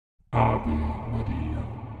Ave Maria,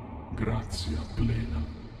 gratia plena,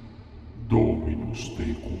 Dominus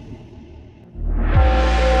tecum.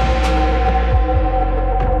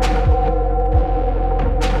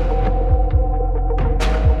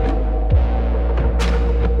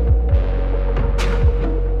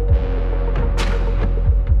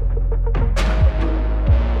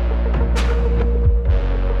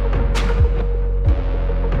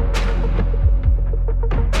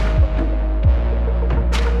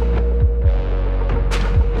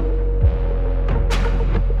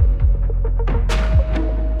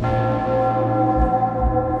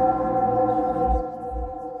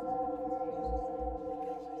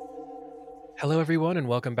 Hello, everyone, and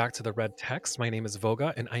welcome back to the Red Text. My name is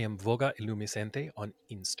Voga, and I am Voga Illumisente on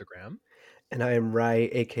Instagram. And I am Rai,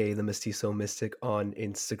 aka the Mestizo Mystic on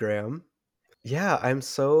Instagram. Yeah, I'm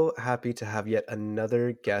so happy to have yet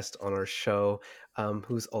another guest on our show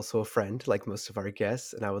who's also a friend, like most of our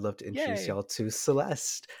guests. And I would love to introduce Yay! y'all to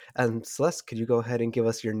Celeste. Celeste, could you go ahead and give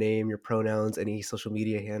us your name, your pronouns, any social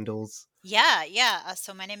media handles? Yeah.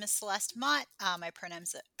 So my name is Celeste Mott. My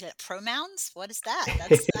pronouns. What is that?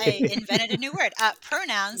 I invented a new word.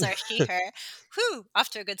 Pronouns are she, her. Whew, off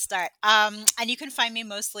to a good start. And you can find me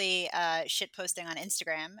mostly shit posting on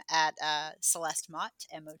Instagram at Celeste Mott,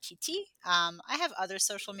 Mott. I have other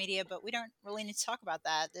social media, but we don't really need to talk about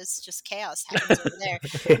that. There's just chaos happens over there.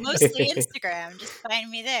 Mostly Instagram. Just find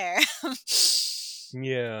me there.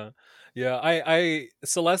 Yeah, yeah. I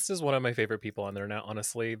Celeste is one of my favorite people on the internet.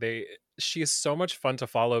 Honestly, she is so much fun to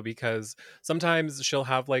follow because sometimes she'll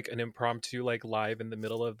have like an impromptu like live in the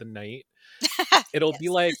middle of the night. It'll be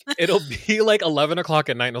Yes. like it'll be like 11 o'clock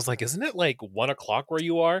at night, and I was like, "Isn't it like 1 o'clock where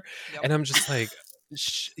you are?" Yep. And I'm just like,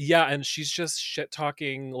 yeah, and she's just shit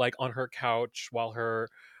talking like on her couch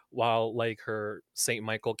while like her Saint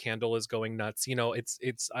Michael candle is going nuts.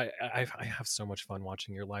 I have so much fun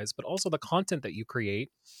watching your lives, but also the content that you create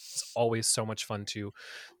is always so much fun to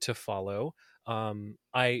follow.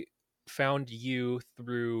 I found you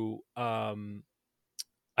through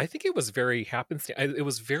I think it was very happenstance. It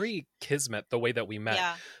was very kismet the way that we met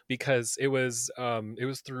Yeah. because it was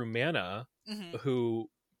through Mana, Hmm. who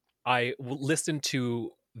listened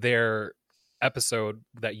to their episode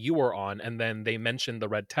that you were on, and then they mentioned the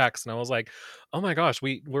red text, and I was like, oh my gosh,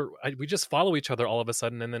 we just follow each other all of a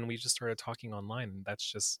sudden, and then we just started talking online, and that's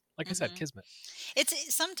just, like I said, Hmm. kismet.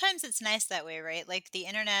 Sometimes it's nice that way, right? Like the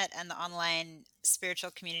internet and the online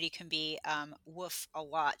spiritual community can be woof a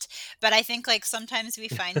lot. But I think like sometimes we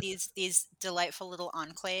find these delightful little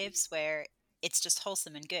enclaves where it's just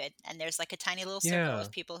wholesome and good, and there's like a tiny little circle Yeah.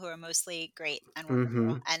 of people who are mostly great and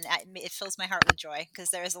wonderful, Hmm. and it fills my heart with joy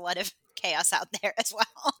because there is a lot of chaos out there as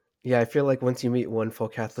well. Yeah, I feel like once you meet one full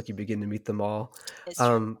Catholic, you begin to meet them all. It's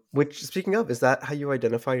true. Which, speaking of, is that how you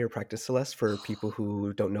identify your practice, Celeste, for people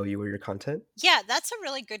who don't know you or your content? Yeah, that's a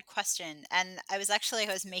really good question. And I was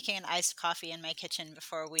making an iced coffee in my kitchen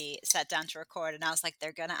before we sat down to record, and I was like,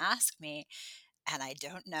 they're gonna ask me, and I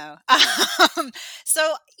don't know.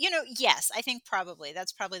 So, yes, I think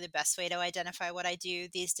that's probably the best way to identify what I do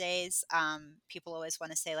these days. People always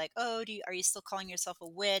want to say like, "Oh, are you still calling yourself a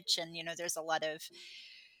witch?" And there's a lot of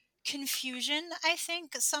confusion, I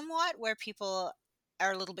think, somewhat, where people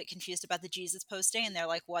are a little bit confused about the Jesus posting, and they're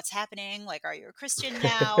like, "What's happening? Like, are you a Christian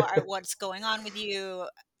now? What's going on with you?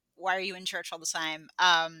 Why are you in church all the time?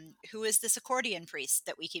 Who is this accordion priest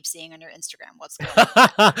that we keep seeing on your Instagram? What's going on with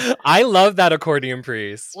that?" I love that accordion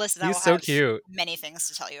priest. Listen, I He's will so have cute. many things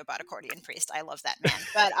to tell you about accordion priest. I love that man.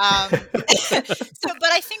 But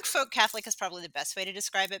but I think folk Catholic is probably the best way to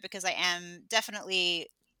describe it because I am definitely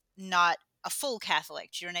not a full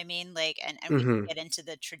Catholic. Do you know what I mean? Like, and we can Hmm. get into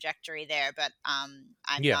the trajectory there, but I'm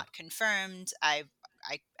Yeah. not confirmed. I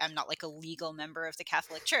am not like a legal member of the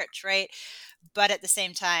Catholic Church, right? But at the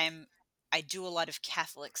same time, I do a lot of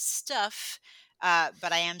Catholic stuff.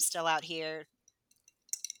 But I am still out here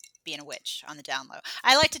being a witch on the down low.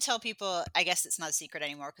 I like to tell people, I guess it's not a secret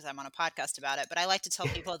anymore because I'm on a podcast about it, but I like to tell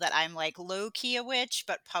people that I'm like low key a witch,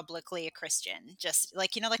 but publicly a Christian. Just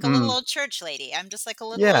like, like a little Mm, old church lady. I'm just like a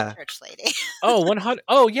little old yeah. church lady. Oh, 100.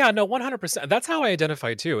 Oh, yeah, no, 100%. That's how I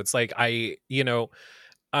identify too. It's like I,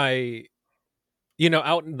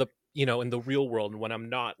 out in the real world, when I'm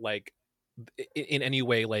not like in any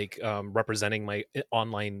way like representing my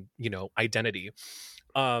online, identity.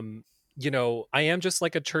 Um, I am just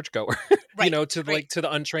like a churchgoer. Right. Great. To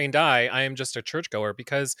the untrained eye, I am just a churchgoer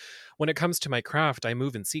because when it comes to my craft, I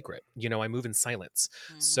move in secret. I move in silence.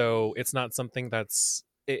 So Hmm. it's not something that's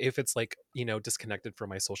if it's like, you know, disconnected from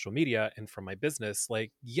my social media and from my business,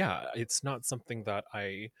 like, yeah, it's not something that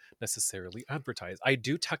I necessarily advertise. I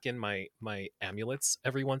do tuck in my amulets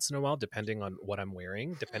every once in a while, depending on what I'm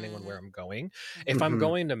wearing, depending on where I'm going. If I'm Mm-hmm.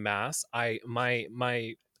 going to mass,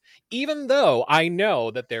 my even though I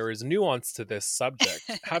know that there is nuance to this subject,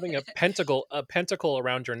 having a pentacle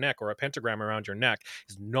around your neck or a pentagram around your neck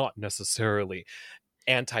is not necessarily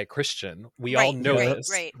anti-Christian. We all Right, know Yep. this.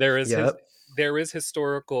 right. Yep. There is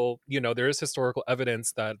historical, you know, there is historical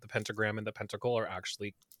evidence that the pentagram and the pentacle are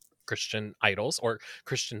actually Christian idols or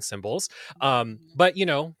Christian symbols. Mhm. But you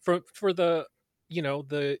know, for the, you know,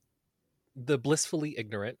 the blissfully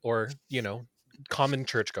ignorant, or, you know, common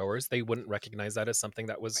churchgoers, they wouldn't recognize that as something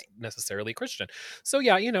that was Right. necessarily Christian. So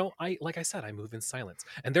yeah, you know, I, like I said, I move in silence.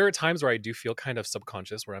 And there are times where I do feel kind of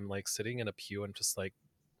subconscious, where I'm like sitting in a pew and just like,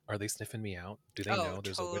 are they sniffing me out? Do they Oh, know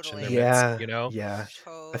there's a witch in their totally. midst, Yeah, you know? yeah.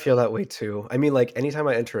 I feel Totally. that way too. I mean, like anytime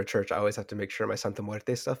I enter a church, I always have to make sure my Santa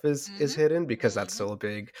Muerte stuff is Mhm. hidden because that's Mhm. still a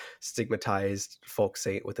big stigmatized folk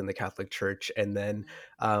saint within the Catholic Church. And then,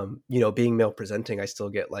 Mhm. being male presenting, I still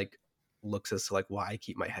get like looks as to like why I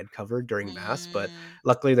keep my head covered during mass. But Mm.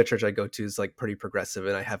 luckily, the church I go to is like pretty progressive,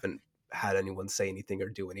 and I haven't had anyone say anything or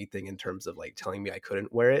do anything in terms of like telling me I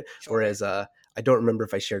couldn't wear it. Sure. Whereas, I don't remember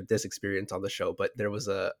if I shared this experience on the show, but there was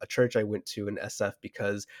a church I went to in SF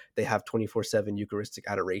because they have 24/7 Eucharistic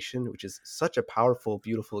adoration, which is such a powerful,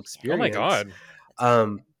 beautiful Oh my experience. God. That's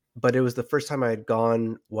amazing. But it was the first time I had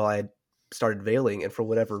gone while I had started veiling, and for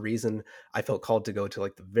whatever reason, I felt called to go to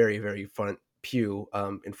like the very, very front pew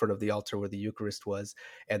in front of the altar where the Eucharist was,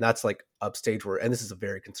 and that's like upstage where, and this is a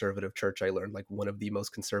very conservative church. I learned like one of the most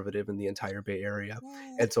conservative in the entire Bay Area,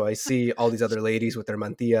 Ooh. and so I see all these other ladies with their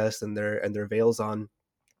mantillas and their veils on.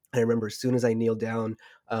 I remember as soon as I kneeled down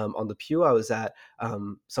on the pew I was at,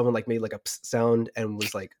 someone like made like a psst sound and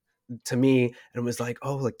was like to me and was like,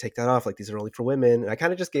 "Oh, like take that off. Like these are only for women." And I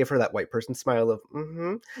kind of just gave her that white person smile of,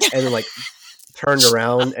 mm-hmm, and then like turned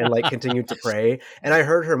around and like continued to pray. And I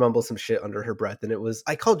heard her mumble some shit under her breath. And it was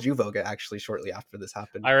I called you Voga actually shortly after this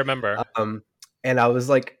happened. I remember. Um, and I was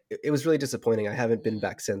like, it was really disappointing. I haven't been Mm.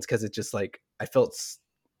 back since because it just like I felt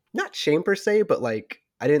not shame per se, but like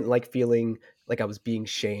I didn't like feeling like I was being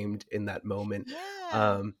shamed in that moment.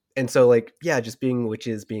 Yeah. And so like yeah, just being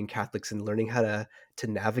witches, being Catholics, and learning how to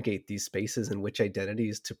navigate these spaces and which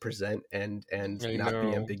identities to present and I not be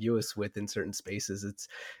know. ambiguous with in certain spaces. It's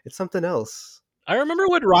something else. I remember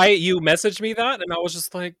when Riot you messaged me that, and I was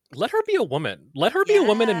just like, let her be a woman. Let her be a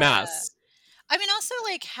woman in Yeah. mass. I mean, also,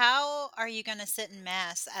 like, how are you gonna sit in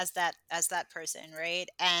mass as that person, right?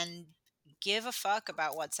 And give a fuck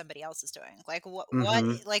about what somebody else is doing. Like, what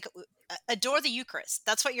Hmm. like adore the Eucharist.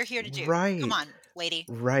 That's what you're here to do. Come Right. on, lady,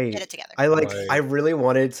 get Right. it together. I Right. really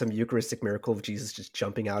wanted some Eucharistic miracle of Jesus just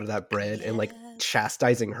jumping out of that bread and like Yes.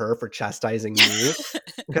 chastising her for chastising me.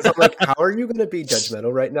 Because I'm like, how are you going to be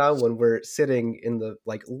judgmental right now when we're sitting in the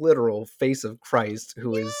like literal face of Christ,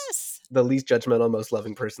 who is Yes. the least judgmental, most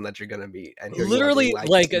loving person that you're going to meet? And here you are being Literally, like,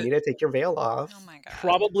 like, you need to take your veil off. Oh my god.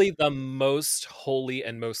 probably the most holy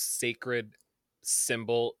and most sacred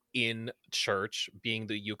symbol in church being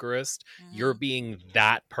the Eucharist. You're Hmm. being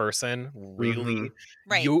that person, Mm-hmm. really.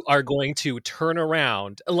 Right. You are going to turn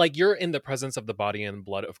around, like you're in the presence of the body and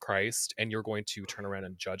blood of Christ, and you're going to turn around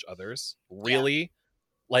and judge others. Yeah. Really?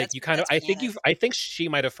 Like That's you kind of, that's bananas. I think she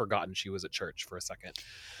might have forgotten she was at church for a second.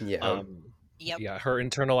 Yeah. um Yep. yeah, her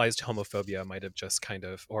internalized homophobia might have just kind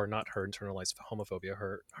of, or not her internalized homophobia,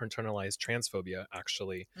 her internalized transphobia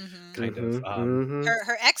actually Hmm. kind of Mm-hmm. Mm-hmm.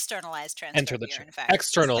 Her externalized enter the transphobia, in fact, is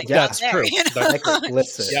external, like right Yeah. that's there. true, that's true.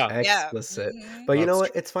 Explicit, Yeah, Yeah. explicit. Hmm. But you know that's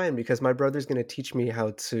what? true. It's fine because my brother's going to teach me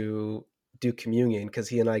how to do communion because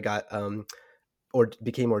he and I got or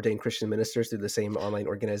became ordained Christian ministers through the same online So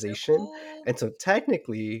organization. cool. And so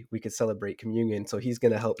technically we could celebrate communion. So he's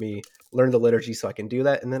going to help me learn the liturgy so I can do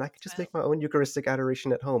that. And then I can just Well, make my own Eucharistic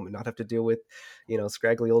adoration at home and not have to deal with,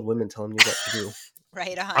 scraggly old women telling me what to do.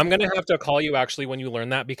 right I'm on. gonna have to call you actually when you learn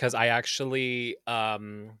that, because I actually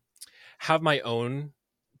have my own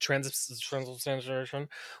transubstantiation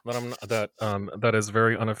that that is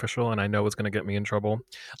very unofficial, and I know is going to get me in trouble.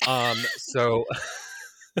 So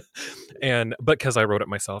and because I wrote it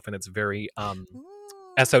myself, and it's very Ooh.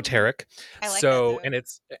 esoteric. I like that So, though.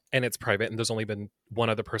 and it's private, and there's only been one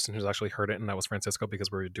other person who's actually heard it, and that was Francisco, because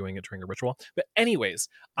we were doing it during a ritual. But anyways,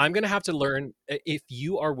 I'm gonna Mhm. have to learn. If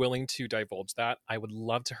you are willing to divulge that, I would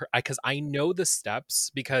love to hear, because I know the steps,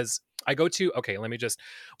 because I go to, okay, let me just,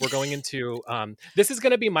 we're going into this is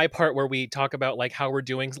going to be my part where we talk about like how we're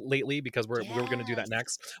doing lately, because we're going to do that Yes.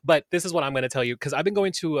 next. But this is what I'm going to tell you, because I've been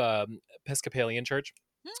going to Episcopalian church,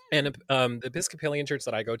 Mm. and the Episcopalian church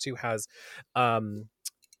that I go to has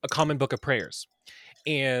a common book of prayers.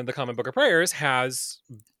 And the common book of prayers has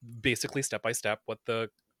basically step by step what the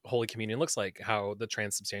Holy Communion looks like, how the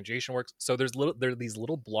transubstantiation works. So there are these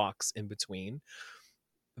little blocks in between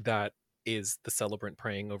that is the celebrant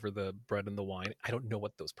praying over the bread and the wine. I don't know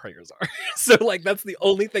what those prayers are. So like that's the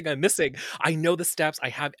only thing I'm missing. I know the steps. I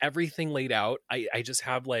have everything laid out. I just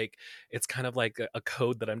have like, it's kind of like a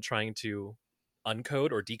code that I'm trying to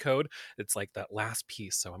uncode or decode. It's like that last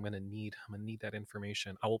piece. So I'm gonna need that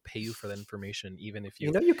information. I will pay you for that information, even if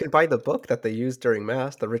You know, you can buy the book that they use during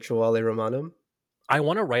Mass, the Rituale Romanum. I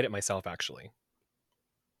want to write it myself, actually. You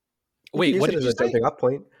can Wait, use what it did as you a say? jumping off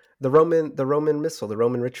point. The Roman Missal, the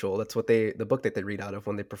Roman ritual. That's what the book that they read out of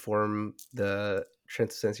when they perform the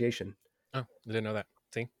transubstantiation. Oh, I didn't know that.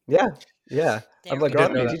 See? Yeah, yeah. I'm There we like, I didn't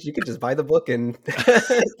Ron, know go. that. you could just buy the book and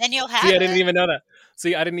Then you'll See, have I didn't it. even know that.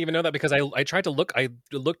 See, I didn't even know that because I tried to look. I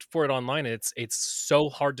looked for it online. And it's so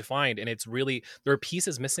hard to find, and it's really, there are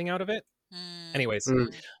pieces missing out of it. Anyways,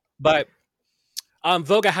 Mm. but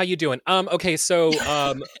Voga, how you doing? Okay, so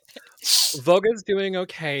Voga's doing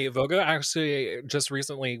okay. Voga actually just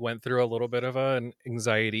recently went through a little bit of an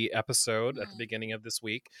anxiety episode at the beginning of this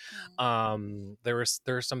week. There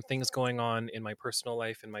are some things going on in my personal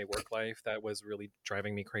life and my work life that was really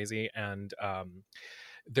driving me crazy, and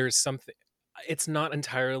there's something, it's not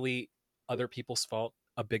entirely other people's fault.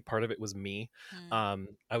 A big part of it was me.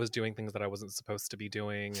 I was doing things that I wasn't supposed to be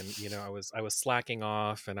doing, and I was slacking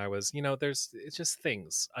off, and I was, it's just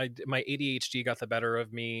things. My ADHD got the better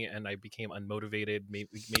of me, and I became unmotivated,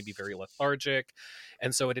 maybe very lethargic,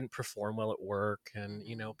 and so I didn't perform well at work, and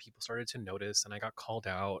people started to notice, and I got called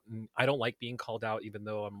out, and I don't like being called out, even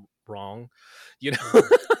though I'm wrong.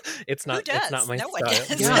 It's Who not does? my No one style.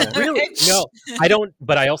 does. Yeah, Yeah. really. Right? No, I don't,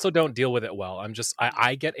 but I also don't deal with it well.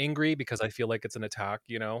 I get angry because I feel like it's an attack,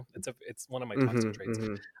 it's one of my toxic traits.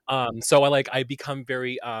 So I become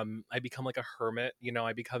very I become like a hermit,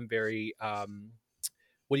 I become very what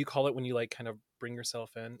do you call it when you like kind of bring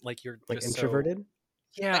yourself in? Like you're Like just so, introverted.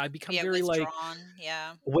 yeah, Like, I become yeah, very like withdrawn.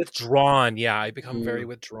 Yeah. withdrawn. Yeah, I become very Mm.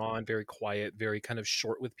 withdrawn, very quiet, very kind of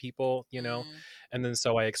short with people. Mm. And then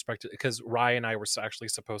so I expected, because Rye and I were actually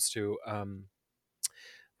supposed to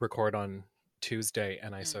record on Tuesday,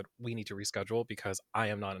 and I said we need to reschedule because I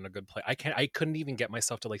am not in a good place. I couldn't even get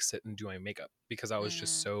myself to like sit and do my makeup because I was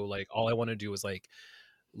just so like, all I want to do is like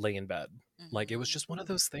lay in bed. Like it was just one of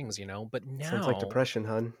those things. But Sounds like now, depression,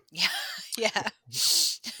 hun. Yeah. Yeah.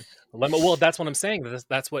 well, that's what I'm saying.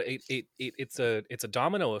 That's what it's a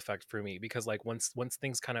domino effect for me, because like once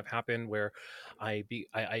things kind of happen where I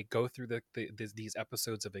go through these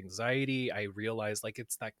episodes of anxiety, I realize like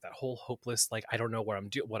it's like that whole hopeless, like I don't know what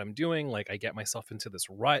I'm doing. Like I get myself into this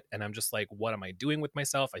rut, and I'm just like, what am I doing with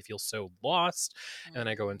myself? I feel so lost, and then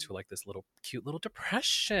I go into like this little cute little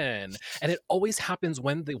depression, and it always happens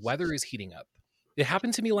when the weather is heating up. It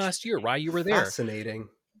happened to me last year, right? You were there. Fascinating.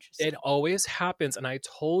 It always happens. And I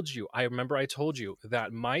remember I told you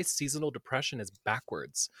that my seasonal depression is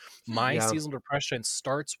backwards. My Yeah. seasonal depression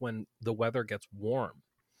starts when the weather gets warm.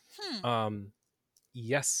 Hmm.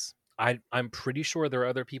 Yes. I'm pretty sure there are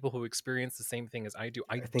other people who experience the same thing as I do.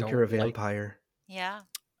 I I think you're don't a like, vampire. Yeah.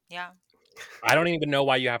 Yeah. I don't even know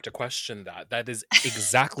why you have to question that. That is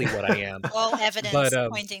exactly what I am. All But evidence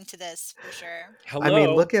pointing to this for sure. I mean,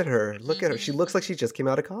 hello. look at her. Look at her. She looks like she just came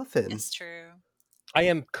out of coffin. It's true. I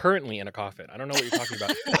am currently in a coffin. I don't know what you're talking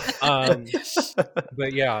about.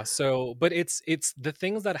 But yeah, so but it's the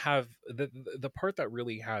things that have the part that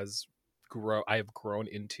really has I've grown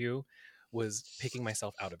into was picking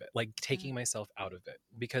myself out of it, like taking myself out of it,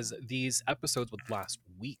 because these episodes would last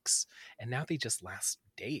weeks, and now they just last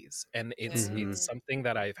days, and it's Mhm. Good. something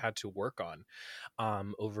that I've had to work on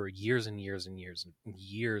over years and years and years and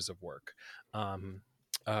years of work.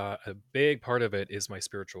 A big part of it is my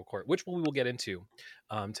spiritual core, which we will get into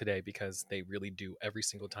today, because they really do, every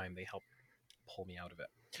single time they help pull me out of it.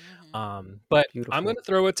 But I'm going Beautiful. to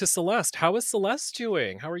throw it to Celeste. How is Celeste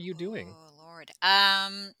doing? How are you doing? Oh Lord.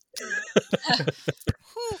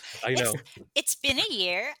 Whew, I know. it's been a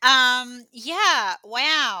year. Yeah.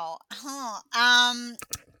 Wow. Huh.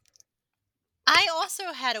 I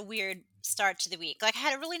also had a weird start to the week. Like I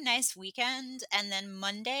had a really nice weekend, and then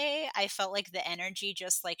Monday I felt like the energy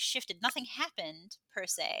just like shifted. Nothing happened per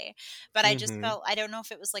se, but I just Mm-hmm. felt, I don't know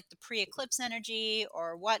if it was like the pre-eclipse energy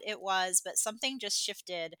or what it was, but something just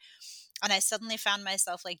shifted, and I suddenly found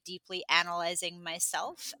myself like deeply analyzing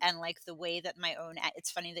myself and like the way that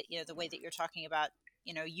it's funny that the way that you're talking about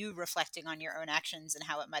you reflecting on your own actions and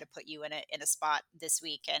how it might have put you in a spot this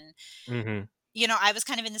week. And Mm-hmm. I was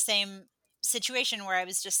kind of in the same situation where I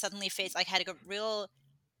was just suddenly faced, like, had a real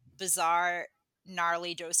bizarre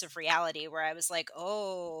gnarly dose of reality where I was like,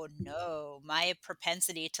 oh no, my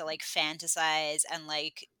propensity to like fantasize and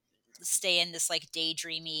like stay in this like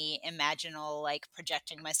daydreamy, imaginal, like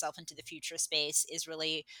projecting myself into the future space is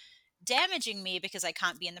really damaging me because I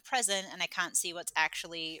can't be in the present and I can't see what's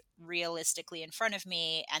actually realistically in front of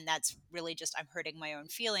me. And that's really just, I'm hurting my own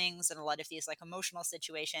feelings and a lot of these like emotional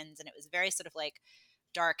situations. And it was very sort of like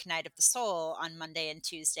dark night of the soul on Monday and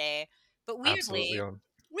Tuesday. But Absolutely.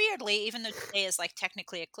 weirdly, even though today is like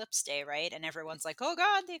technically eclipse day, right? And everyone's like, oh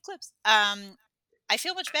God, the eclipse. I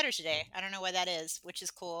feel much better today. I don't know why that is, which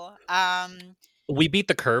is cool. We beat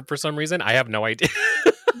the curve for some reason. I have no idea.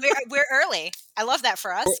 We're early. I love that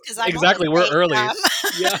for us because I'm Exactly, always we're late. early.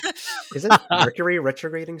 Yeah. Isn't Mercury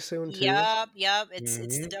retrograding soon too? Yep.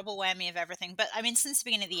 It's the Mhm. double whammy of everything. But I mean, since the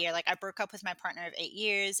beginning of the year, like I broke up with my partner of 8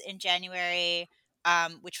 years in January,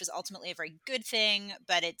 which was ultimately a very good thing.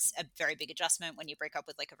 But it's a very big adjustment when you break up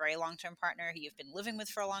with like a very long term partner who you've been living with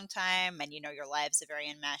for a long time, and you know your lives are very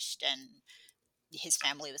enmeshed and his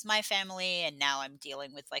family was my family, and now I'm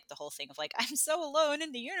dealing with like the whole thing of like I'm so alone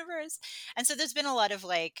in the universe. And so there's been a lot of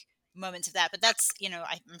like moments of that, but that's, you know,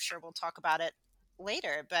 I'm sure we'll talk about it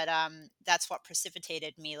later, but that's what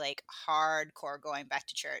precipitated me like hardcore going back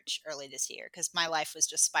to church early this year because my life was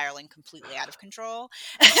just spiraling completely out of control.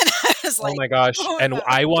 And I was Oh like, my gosh. oh And no.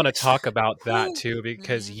 I want to talk about that Whew. too,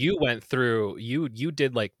 because Mhm. you went through you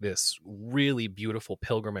did like this really beautiful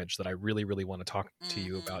pilgrimage that I really, really want to talk to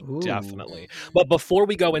you about, Mhm. Ooh. definitely. Mhm. But before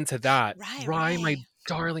we go into that, Rye, my Right.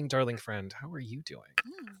 darling, darling friend, how are you doing?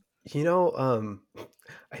 Mm. You know,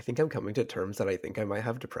 I think I'm coming to terms that I think I might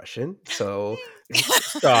have depression. So,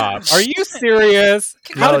 Stop. Are you serious?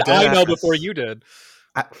 How no, did dead I know Congratulations. before ass. you did?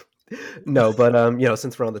 I, no, but you know,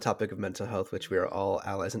 since we're on the topic of mental health, which we are all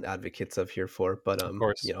allies and advocates of here for, but Of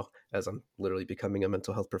course. you know, as I'm literally becoming a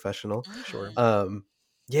mental health professional, Sure. Mhm. um,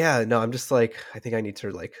 yeah, no, I'm just like, I think I need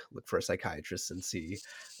to like look for a psychiatrist and see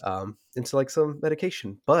into like some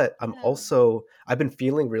medication. But Yeah. I've been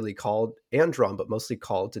feeling really called and drawn, but mostly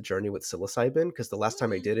called to journey with psilocybin because the last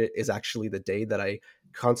time I Mm. did it is actually the day that I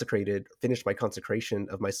finished my consecration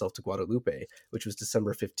of myself to Guadalupe, which was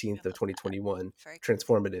December I 15th of love that. 2021. Very cool.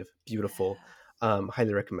 Transformative, beautiful. Yeah.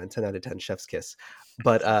 Highly recommend. 10 out of 10, chef's kiss.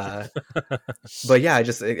 But but yeah, I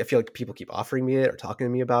feel like people keep offering me it or talking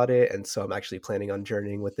to me about it, and so I'm actually planning on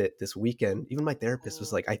journeying with it this weekend. Even my therapist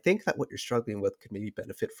was Ooh. like, I think that what you're struggling with could maybe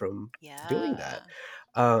benefit from doing that. Yeah.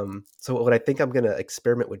 So what I think I'm gonna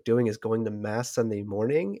experiment with doing is going to mass Sunday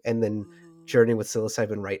morning and then Ooh. journeying with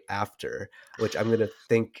psilocybin right after, which I'm gonna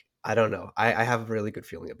think, I don't know. I have a really good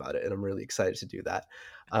feeling about it, and I'm really excited to do that.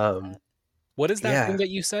 Um, What is that thing yeah, that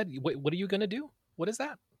you said? What are you gonna do? What is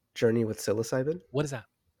that? journey with psilocybin. What is that?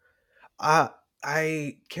 Uh,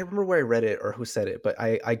 I can't remember where I read it or who said it, but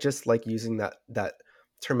I just like using that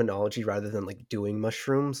terminology rather than like doing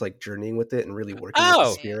mushrooms, like journeying with it and really working with the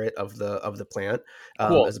Oh, Right. spirit of the plant,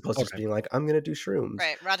 cool. as opposed to just Okay. being like, I'm gonna do shrooms.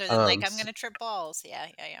 Right. Rather than like Um, I'm s- gonna trip balls. Yeah.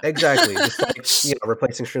 Yeah. Yeah. exactly, just like, you know,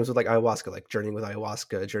 replacing shrooms with like ayahuasca, like journeying with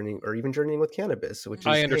ayahuasca, journeying or even journeying with cannabis, which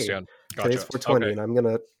I is, Mhm. hey, understand. today's Gotcha. 420, Okay. and I'm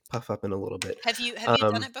gonna puff up in a little bit. Have you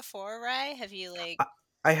done Um, it before, Rai? Have you like? I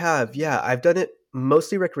I have, Mhm. yeah. I've done it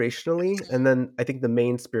mostly recreationally, and Mhm. then I think the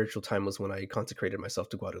main spiritual time was when I consecrated myself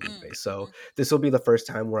to Mm. Guadalupe. So Mhm. this will be the first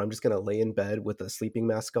time where I'm just gonna lay in bed with a sleeping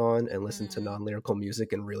mask on and listen to Mhm. non-lyrical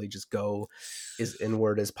music and really just go as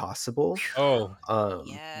inward as possible. Oh,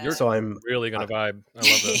 you're So Yeah. really gonna vibe. I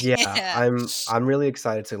love this. yeah, Yeah. I'm really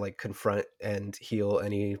excited to like confront and heal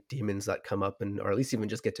any demons that come up, and or at least even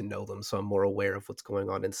just get to know them so I'm more aware of what's going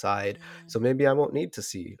on inside. So Mhm. maybe I won't need to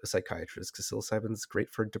see a psychiatrist because psilocybin's great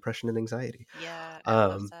for depression and anxiety. Yeah. I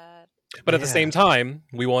love Um that. But at the same yeah. time,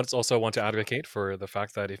 we also want to advocate for the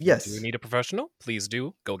fact that if you do Yes. need a professional, please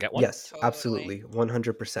do go get one. Yes, Totally. absolutely.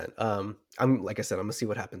 100%. I'm like I said, I'm gonna see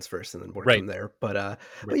what happens first and then work Right. from there. But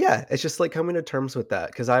Right. yeah, it's just like coming to terms with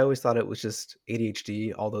that because I always thought it was just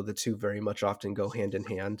ADHD, although the two very much often go hand in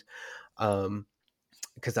hand. Um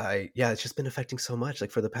because it's just been affecting so much.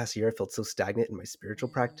 Like for the past year, I felt so stagnant in my spiritual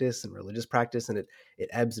Mhm. practice and religious practice, and it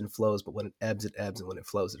ebbs and flows. But when it ebbs, and when it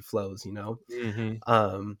flows. You know. Hmm.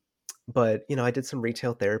 Um, but you know, I did some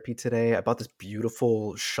retail therapy today. I bought this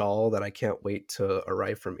beautiful shawl that I can't wait to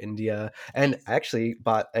arrive from India, and Nice. I actually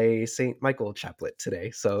bought a Saint Michael chaplet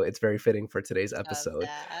today, so it's very fitting for today's Love episode.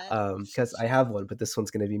 that. Because I have one, but this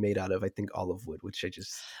one's going to be made out of, I think, olive wood, which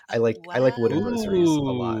Oh I like wooden wow. rosaries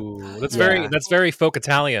a lot. Ooh, Oh, that's that's very Yeah, so that's cool. very folk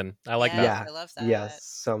Italian. I like that. Yes, yeah, I love yes. that.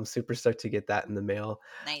 So I'm super stoked to get that in the mail.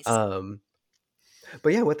 Nice. Um,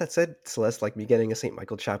 But yeah, with that said, Celeste, like me getting a St.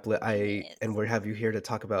 Michael chaplet, and Yes. we're have you here to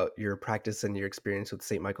talk about your practice and your experience with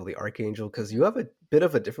St. Michael the Archangel, because you Mhm. have a bit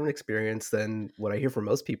of a different experience than what I hear from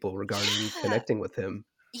most people regarding Yeah. connecting with him.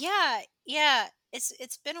 Yeah, yeah.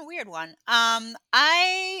 It's been a weird one.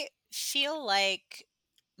 I feel like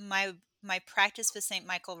my my practice with Saint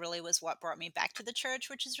Michael really was what brought me back to the church,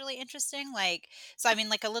 which is really interesting. Like, so I mean,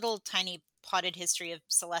 like a little tiny potted history of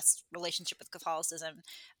Celeste's relationship with Catholicism.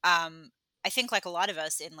 Um, I think like a lot of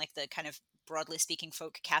us in like the kind of broadly speaking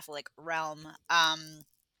folk Catholic realm,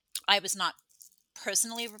 I was not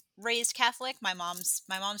personally raised Catholic. My mom's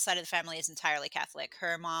side of the family is entirely Catholic.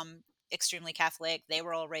 Her mom extremely Catholic. They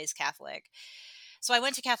were all raised Catholic. So I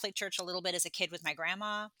went to Catholic church a little bit as a kid with my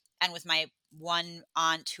grandma and with my one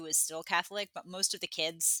aunt who is still Catholic, but most of the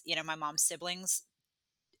kids, my mom's siblings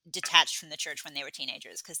detached from the church when they were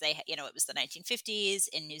teenagers because it was the 1950s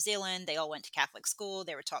in New Zealand. They all went to Catholic school.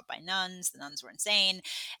 They were taught by nuns. The nuns were insane.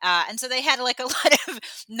 And so they had like a lot of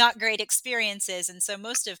not great experiences. And so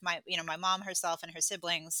most of my mom herself and her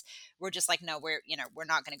siblings were just like, no, we're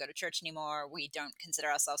not going to go to church anymore. We don't consider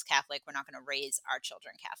ourselves Catholic. We're not going to raise our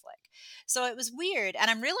children Catholic. So it was weird. And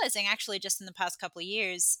I'm realizing actually just in the past couple of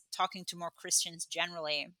years, talking to more Christians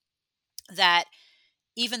generally, that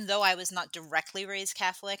even though I was not directly raised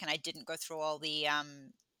Catholic and I didn't go through all the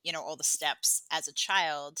steps as a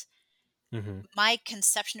child, Hmm. my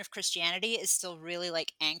conception of Christianity is still really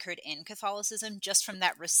like anchored in Catholicism just from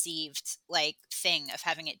that received like thing of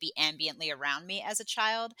having it be ambiently around me as a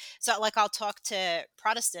child. So like I'll talk to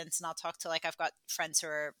Protestants and I'll talk to like I've got friends who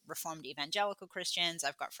are Reformed evangelical Christians,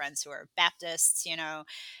 I've got friends who are Baptists,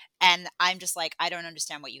 and I'm just like, I don't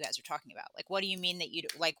understand what you guys are talking about. Like, what do you mean that you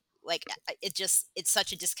it's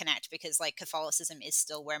such a disconnect because like Catholicism is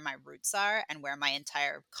still where my roots are and where my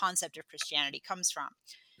entire concept of Christianity comes from.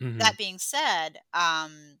 Hmm. That being said, I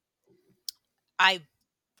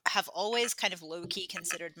have always kind of low key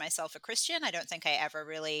considered myself a Christian. I don't think I ever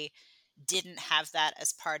really didn't have that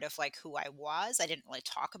as part of like who I was. I didn't really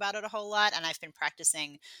talk about it a whole lot. And I've been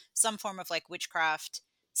practicing some form of like witchcraft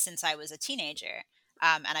since I was a teenager.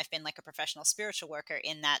 And I've been like a professional spiritual worker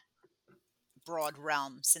in that broad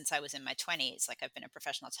realm since I was in my 20s. Like I've been a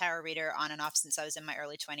professional tarot reader on and off since I was in my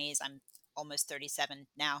early 20s. I'm almost 37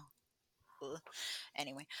 now. Ugh.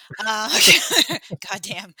 Anyway,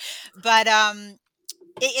 goddamn. But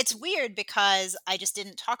it's weird because I just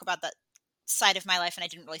didn't talk about that side of my life and I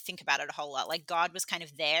didn't really think about it a whole lot. Like God was kind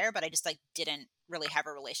of there, but I just like didn't really have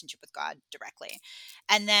a relationship with God directly.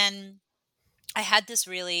 And then I had this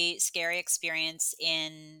really scary experience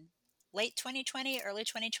in late 2020, early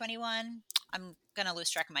 2021. I'm going to lose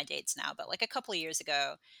track of my dates now, but like a couple of years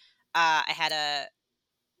ago, I had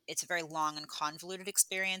it's a very long and convoluted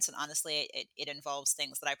experience. And honestly, it involves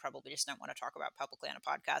things that I probably just don't want to talk about publicly on a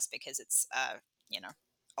podcast because it's, you know,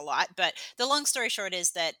 a lot. But the long story short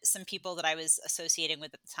is that some people that I was associating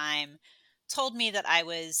with at the time told me that I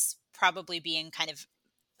was probably being kind of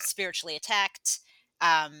spiritually attacked.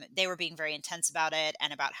 They were being very intense about it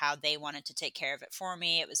and about how they wanted to take care of it for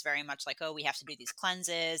me. It was very much like, oh, we have to do these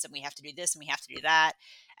cleanses and we have to do this and we have to do that.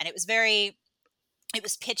 And it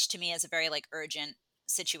was pitched to me as a very like urgent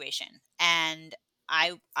situation. And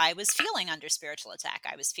I was feeling under spiritual attack.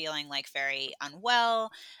 I was feeling like very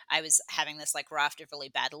unwell. I was having this like raft of really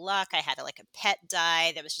bad luck. I had like a pet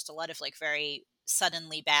die. There was just a lot of like very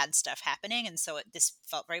suddenly bad stuff happening. And so this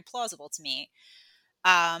felt very plausible to me.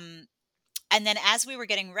 Um, and then as we were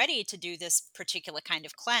getting ready to do this particular kind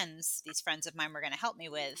of cleanse, these friends of mine were going to help me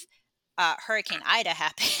with, Hurricane Ida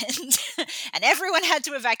happened and everyone had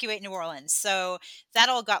to evacuate New Orleans. So that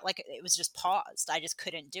all got like, it was just paused. I just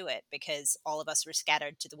couldn't do it because all of us were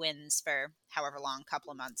scattered to the winds for however long,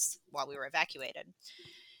 couple of months while we were evacuated.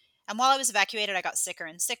 And while I was evacuated, I got sicker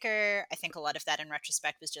and sicker. I think a lot of that in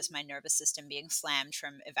retrospect was just my nervous system being slammed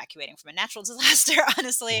from evacuating from a natural disaster,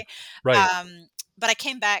 honestly. Right. Um, but I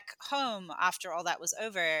came back home after all that was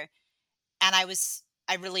over and I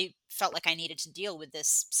really felt like I needed to deal with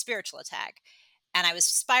this spiritual attack. And I was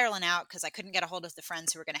spiraling out because I couldn't get a hold of the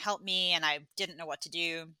friends who were going to help me and I didn't know what to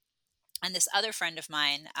do. And this other friend of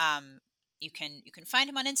mine, you can find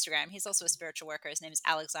him on Instagram. He's also a spiritual worker. His name is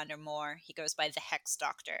Alexander Moore. He goes by the Hex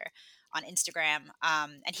Doctor on Instagram,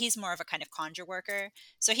 and he's more of a kind of conjure worker.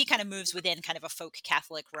 So he kind of moves within kind of a folk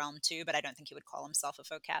Catholic realm too, but I don't think he would call himself a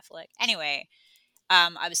folk Catholic. Anyway,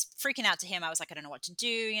 I was freaking out to him. I was like, I don't know what to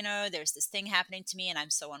do. There's this thing happening to me, and I'm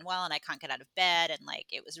so unwell, and I can't get out of bed, and like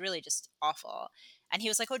it was really just awful. And he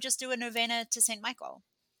was like, "Oh, just do a novena to Saint Michael."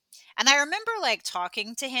 And I remember like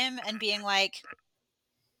talking to him and being like,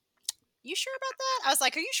 you sure about that? I was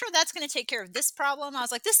like, are you sure that's going to take care of this problem? I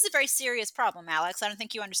was like, this is a very serious problem, Alex. I don't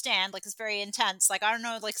think you understand. Like, it's very intense. Like, I don't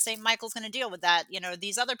know, like, St. Michael's going to deal with that. You know,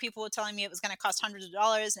 these other people were telling me it was going to cost hundreds of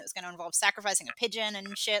dollars and it was going to involve sacrificing a pigeon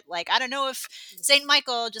and shit. Like, I don't know if St.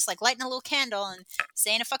 Michael just, like, lighting a little candle and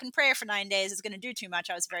saying a fucking prayer for 9 days is going to do too much.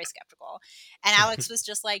 I was very skeptical. And Alex was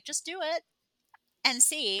just like, just do it and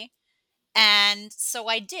see. And so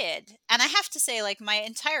I did. And I have to say, like, my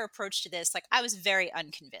entire approach to this, like, I was very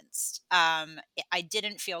unconvinced. I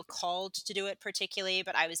didn't feel called to do it particularly,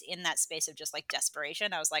 but I was in that space of just like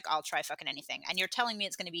desperation. I was like, I'll try fucking anything. And you're telling me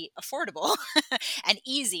it's going to be affordable and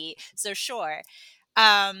easy. So sure.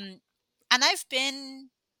 And I've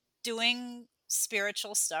been doing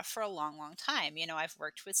spiritual stuff for a long, long time. You know, I've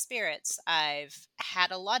worked with spirits. I've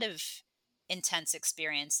had a lot of intense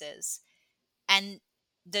experiences. And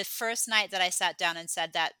the first night that I sat down and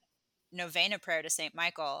said that novena prayer to St.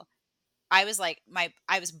 Michael, I was like,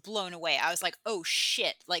 I was blown away. I was like, oh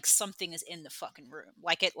shit, like something is in the fucking room.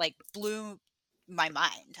 Like it like blew my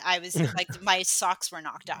mind. I was like, my socks were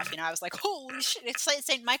knocked off. You know, I was like, holy shit, it's like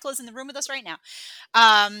St. Michael is in the room with us right now.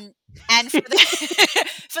 And for the,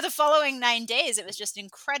 for the following 9 days, it was just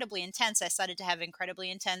incredibly intense. I started to have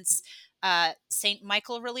incredibly intense St.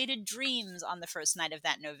 Michael related dreams on the first night of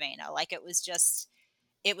that novena. Like it was just,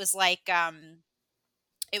 it was like a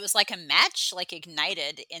match like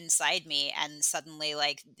ignited inside me, and suddenly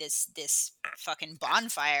like this fucking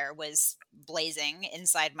bonfire was blazing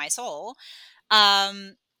inside my soul.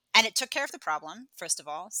 And it took care of the problem, first of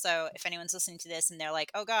all. So if anyone's listening to this and they're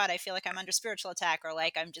like, oh god, I feel like I'm under spiritual attack, or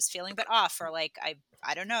like I'm just feeling a bit off, or like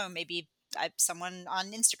I don't know, maybe someone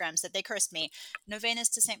on Instagram said they cursed me, novenas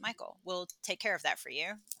to St. Michael will take care of that for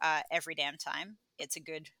you every damn time. It's a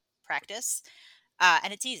good practice,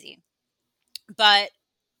 and it's easy. But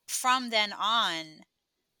from then on,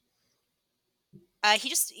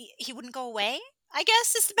 he wouldn't go away, I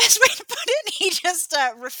guess is the best way to put it. He just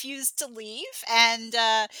refused to leave. And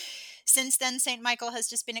since then, St. Michael has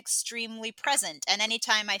just been extremely present. And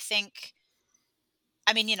anytime I think,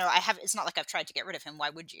 I mean, you know, it's not like I've tried to get rid of him.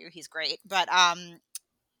 Why would you? He's great. But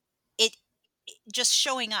it just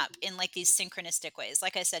showing up in like these synchronistic ways.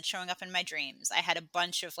 Like I said, showing up in my dreams. I had a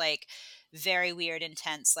bunch of like very weird,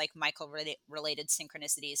 intense, like Michael related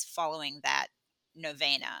synchronicities following that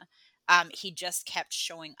novena. He just kept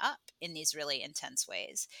showing up in these really intense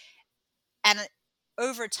ways. And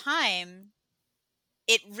over time,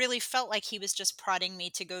 it really felt like he was just prodding me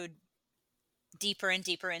to go deeper and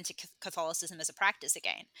deeper into Catholicism as a practice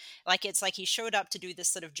again. Like it's like he showed up to do this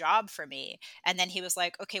sort of job for me, and then he was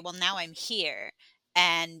like, okay, well now I'm here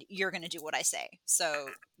and you're going to do what I say. So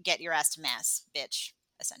get your ass to mass, bitch,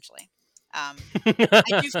 essentially. I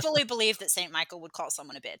do fully believe that St. Michael would call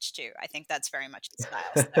someone a bitch too. I think that's very much his style.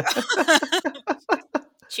 So.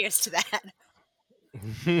 Cheers to that.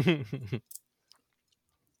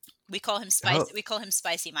 We call him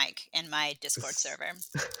Spicy Mike in my Discord server.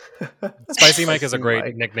 Spicy Mike is a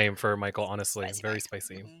great nickname for Michael, honestly. Very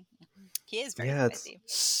spicy. Mm-hmm, mm-hmm. He is very spicy.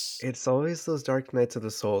 It's always those dark nights of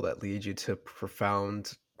the soul that lead you to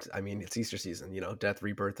profound, I mean, it's Easter season, you know, death,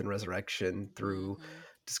 rebirth, and resurrection through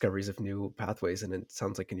discoveries of new pathways. And it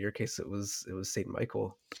sounds like in your case, it was St.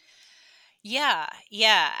 Michael. Yeah.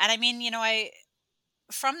 And I mean, you know,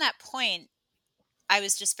 from that point, I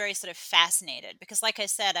was just very sort of fascinated because, like I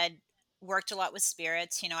said, I'd worked a lot with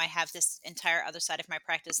spirits. You know, I have this entire other side of my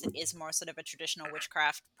practice that is more sort of a traditional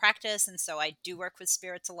witchcraft practice. And so I do work with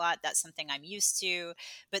spirits a lot. That's something I'm used to.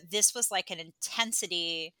 But this was like an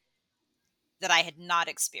intensity that I had not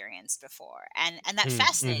experienced before. And that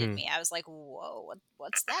fascinated me. I was like, whoa,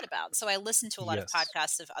 what's that about? So I listened to a lot of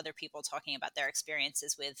podcasts of other people talking about their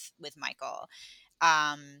experiences with Michael.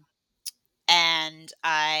 And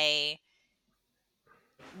I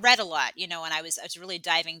read a lot, you know, and I was really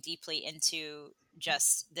diving deeply into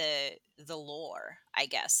just the lore, I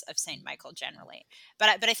guess, of Saint Michael generally. But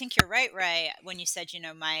I think you're right, Ray, when you said, you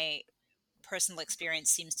know, my personal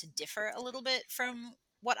experience seems to differ a little bit from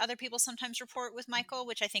what other people sometimes report with Michael,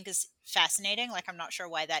 which I think is fascinating. Like, I'm not sure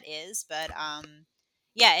why that is, but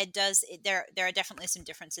yeah, it does. There are definitely some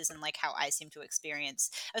differences in like how I seem to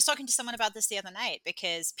experience. I was talking to someone about this the other night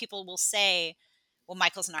because people will say, well,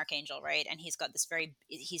 Michael's an archangel, right? And he's got this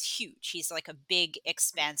he's huge. He's like a big,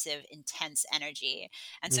 expansive, intense energy.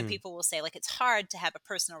 And so people will say like, it's hard to have a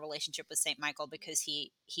personal relationship with Saint Michael because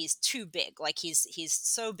he's too big. Like he's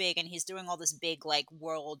so big and he's doing all this big, like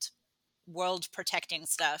world protecting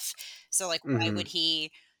stuff. So like, why would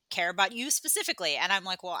he care about you specifically? And I'm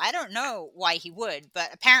like, well, I don't know why he would,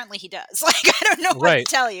 but apparently he does. Like, I don't know what to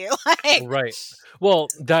tell you. Like, right. Well,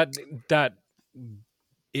 that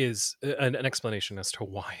is an explanation as to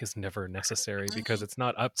why is never necessary, because it's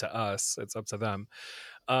not up to us, it's up to them.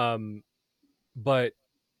 But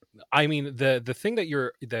I mean, the thing that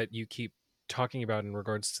you keep talking about in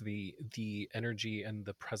regards to the energy and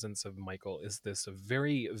the presence of Michael is this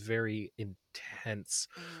very, very intense,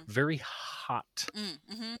 very hot,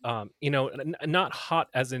 not hot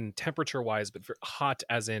as in temperature wise, but hot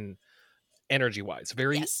as in energy wise,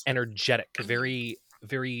 very Yes. energetic, very,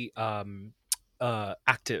 very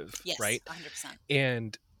active, Yes, right? 100%.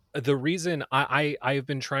 And the reason I've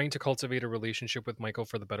been trying to cultivate a relationship with Michael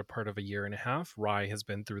for the better part of a year and a half. Rye has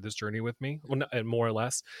been through this journey with me, well, more or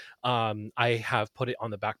less. I have put it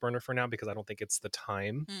on the back burner for now because I don't think it's the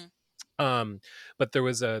time. But there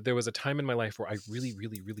was a time in my life where I really,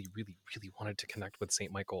 really, really, really, really wanted to connect with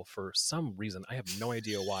Saint Michael for some reason. I have no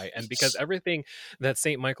idea why. And because everything that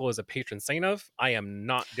Saint Michael is a patron saint of, I am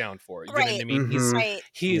not down for. You know what Right. I mean? Right.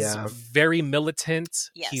 He's Yeah. very militant.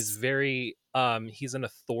 He's Yes. very he's an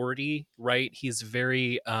authority, right? He's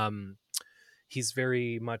very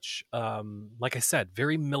much like I said,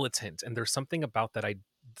 very militant, and there's something about that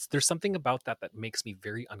that makes me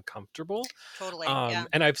very uncomfortable. Totally. Yeah.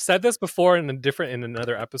 And I've said this before in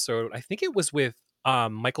another episode. I think it was with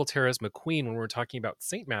Michael Terrace McQueen when we were talking about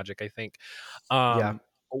Saint Magic, I think. Yeah.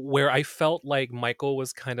 Where I felt like Michael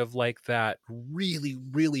was kind of like that really,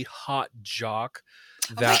 really hot jock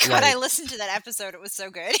Oh my that God, I like listened to that episode. It was so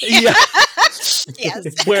good. yeah.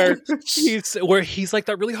 Yes. where he's like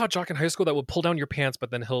that really hot jock in high school that will pull down your pants, but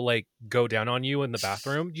then he'll like go down on you in the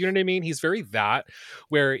bathroom. You know what I mean? He's very that,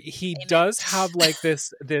 where he Amen. does have like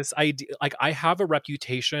this idea. Like, I have a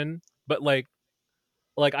reputation, but like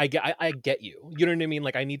I get you. You know what I mean?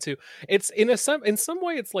 Like, I need to. It's in some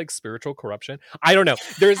way it's like spiritual corruption. I don't know.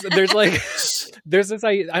 There's like there's this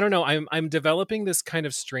I don't know. I'm developing this kind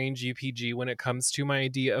of strange UPG when it comes to my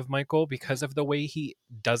idea of Michael because of the way he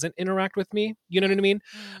doesn't interact with me. You know what I mean?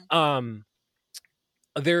 Um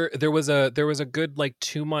there was a good like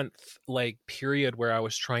 2-month like period where I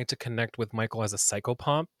was trying to connect with Michael as a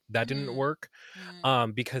psychopomp. That didn't work.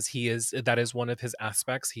 Because that is one of his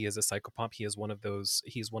aspects. He is a psychopomp. He's one of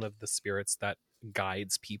the spirits that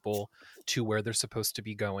guides people to where they're supposed to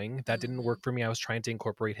be going. That didn't work for me. I was trying to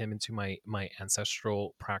incorporate him into my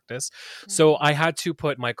ancestral practice. So I had to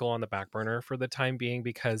put Michael on the back burner for the time being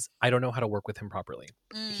because I don't know how to work with him properly.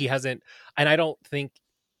 He hasn't, and I don't think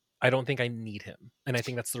I need him. And I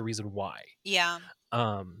think that's the reason why. Yeah.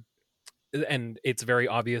 And it's very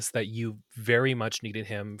obvious that you very much needed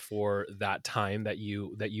him for that time that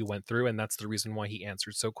you went through, and that's the reason why he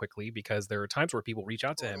answered so quickly, because there are times where people reach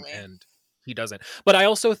out to him and he doesn't. But I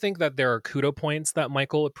also think that there are kudo points that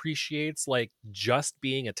Michael appreciates, like just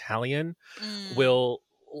being Italian will,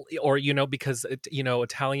 or because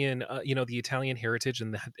Italian, the Italian heritage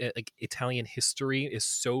and the like Italian history is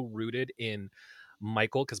so rooted in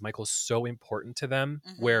Michael, because Michael's so important to them,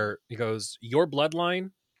 where he goes, your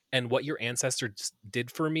bloodline and what your ancestors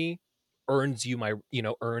did for me earns you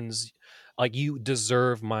earns, like, you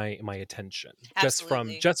deserve my attention.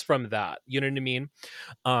 Absolutely. just from that, you know what I mean?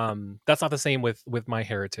 That's not the same with my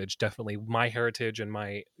heritage. Definitely my heritage and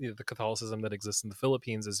the Catholicism that exists in the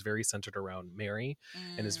Philippines is very centered around Mary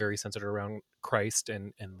and is very centered around Christ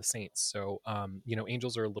and the saints. So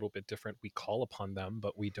angels are a little bit different. We call upon them,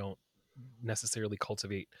 but we don't necessarily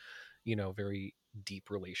cultivate very deep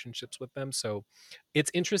relationships with them. So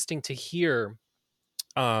it's interesting to hear,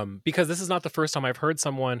 because this is not the first time I've heard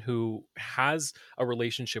someone who has a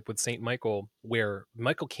relationship with Saint Michael where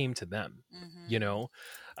Michael came to them.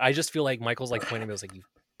 I just feel like Michael's like pointing to us like, you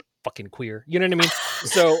fucking queer, you know what I mean?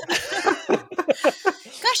 So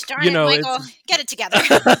gosh darn it, Michael, get it together.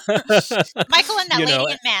 Michael and that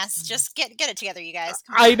lady in mass, just get it together, you guys.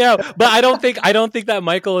 I know, but I don't think that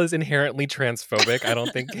Michael is inherently transphobic. I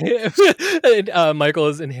don't think Michael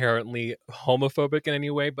is inherently homophobic in any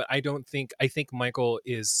way, but I think Michael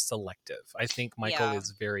is selective. I think Michael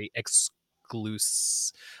is very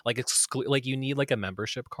exclusive, like you need like a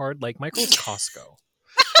membership card. Like, Michael's Costco,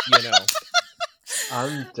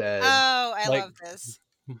 I'm dead. Oh, I love this.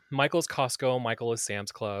 Michael's Costco, Michael is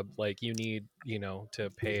Sam's Club. Like, you need, to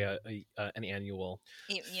pay an annual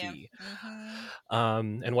fee.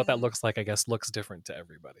 And what that looks like, I guess, looks different to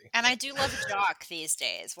everybody. And I do love jock these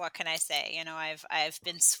days. What can I say? I've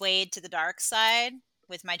been swayed to the dark side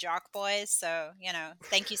with my jock boys. So,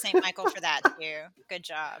 thank you, St. Michael, for that too. Good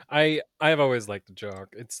job. I've always liked the jock.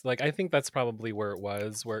 It's like, I think that's probably where it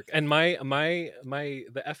was. And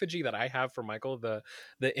the effigy that I have for Michael, the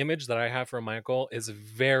image that I have for Michael is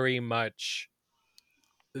very much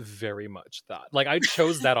that. Like, I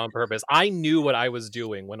chose that on purpose. I knew what I was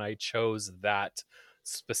doing when I chose that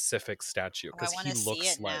specific statue Oh, I because want he to see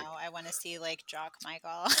looks it like now. I want to see like Jock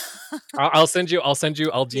Michael. I'll send you. I'll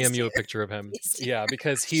Please DM do. you a picture of him. Please do. Yeah,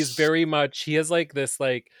 because he's very much. He has like this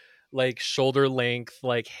like shoulder length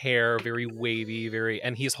like hair, very wavy, very,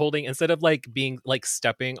 and he's holding instead of like being like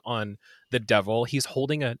stepping on the devil, he's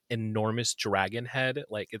holding an enormous dragon head.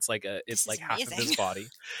 Like This it's is like half of his amazing. body.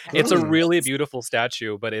 I It's love a Hmm. really dragons. beautiful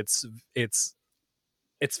statue, but it's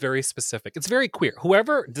very specific. It's very queer.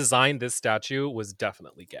 Whoever designed this statue was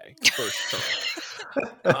definitely gay for sure.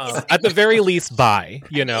 At the Amazing. very least bi,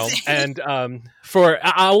 Amazing. and for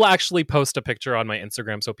I'll actually post a picture on my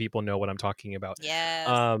Instagram so people know what I'm talking about. Yes.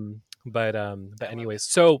 But I love it. anyways,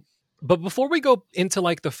 so but before we go into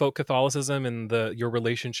like the folk Catholicism and the your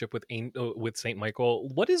relationship with Saint Michael,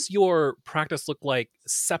 what does your practice look like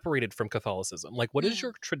separated from Catholicism? Like what does Hmm.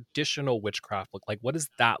 your traditional witchcraft look like? What does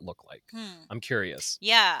that look like? Hmm. I'm curious.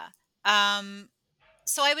 Yeah. Um,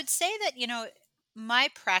 so I would say that, my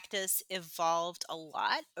practice evolved a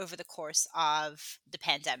lot over the course of the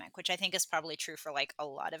pandemic, which I think is probably true for like a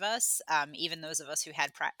lot of us. Even those of us who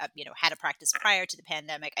had, had a practice prior to the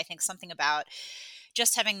pandemic. I think something about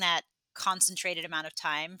just having that concentrated amount of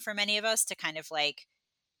time for many of us to kind of like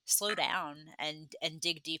slow down and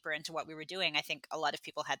dig deeper into what we were doing. I think a lot of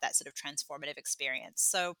people had that sort of transformative experience.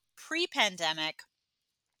 So pre-pandemic,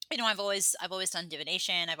 I've always done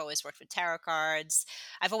divination. I've always worked with tarot cards.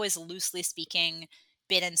 I've always, loosely speaking,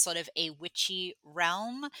 been in sort of a witchy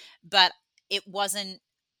realm, but it wasn't.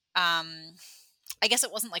 Um, I guess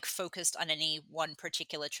it wasn't like focused on any one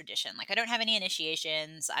particular tradition. Like I don't have any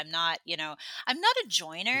initiations. I'm not a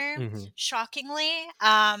joiner, Hmm. shockingly.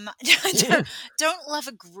 Don't love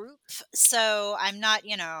a group. So I'm not,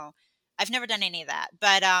 I've never done any of that.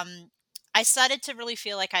 But I started to really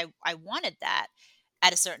feel like I wanted that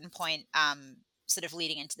at a certain point, sort of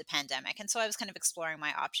leading into the pandemic. And so I was kind of exploring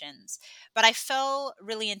my options. But I fell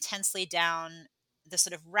really intensely down the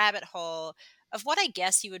sort of rabbit hole of what I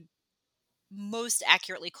guess you would most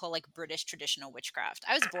accurately call like British traditional witchcraft.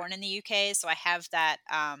 I was born in the UK, so I have that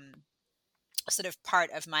sort of part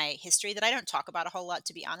of my history that I don't talk about a whole lot,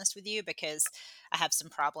 to be honest with you, because I have some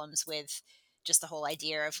problems with just the whole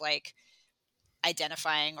idea of like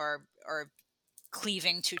identifying or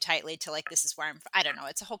cleaving too tightly to like this is where I don't know,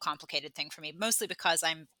 it's a whole complicated thing for me, mostly because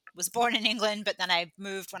I'm was born in England, but then I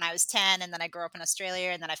moved when I was 10, and then I grew up in Australia,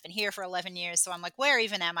 and then I've been here for 11 years. So I'm like, where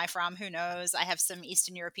even am I from? Who knows? I have some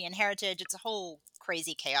Eastern European heritage. It's a whole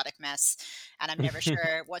crazy chaotic mess, and I'm never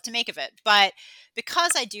sure what to make of it. But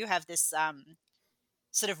because I do have this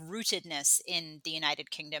sort of rootedness in the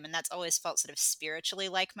United Kingdom, and that's always felt sort of spiritually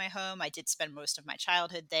like my home. I did spend most of my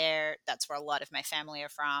childhood there. That's where a lot of my family are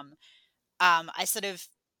from. I sort of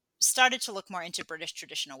started to look more into British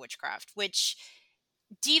traditional witchcraft, which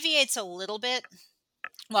deviates a little bit.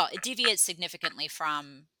 Well, it deviates significantly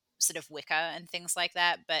from sort of Wicca and things like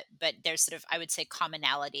that, but there's sort of, I would say,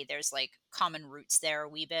 commonality. There's like common roots there a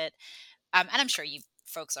wee bit, and I'm sure you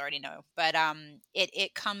folks already know, but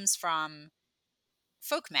it comes from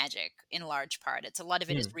folk magic in large part. It's a lot of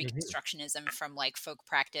it is Mm-hmm. reconstructionism from like folk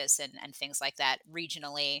practice and things like that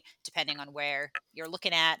regionally, depending on where you're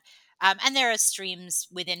looking at. And there are streams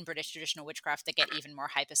within British traditional witchcraft that get even more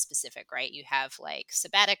hyper specific, right? You have like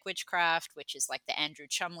sabbatic witchcraft, which is like the Andrew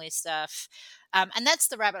Chumley stuff. And that's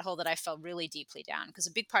the rabbit hole that I fell really deeply down, because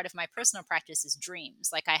a big part of my personal practice is dreams.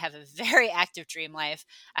 Like I have a very active dream life.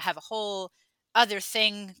 I have a whole other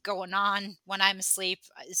thing going on when I'm asleep.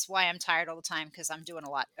 It's why I'm tired all the time, because I'm doing a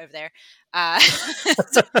lot over there.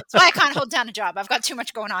 It's why I can't hold down a job. I've got too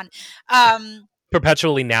much going on.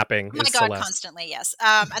 Perpetually napping My is God, Celeste. constantly, yes.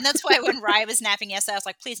 And that's why when Rye was napping yesterday, I was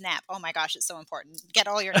like, please nap. Oh my gosh, it's so important. Get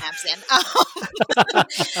all your naps in.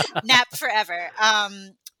 Nap forever.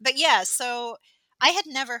 But yeah, so I had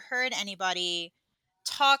never heard anybody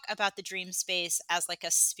talk about the dream space as like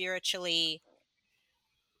a spiritually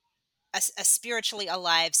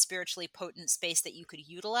alive, spiritually potent space that you could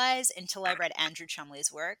utilize until I read Andrew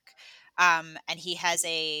Chumley's work. And he has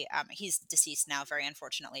he's deceased now, very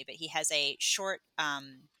unfortunately, but he has a short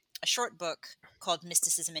book called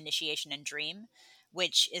Mysticism, Initiation, and Dream,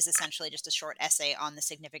 which is essentially just a short essay on the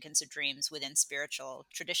significance of dreams within spiritual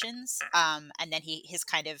traditions. And then his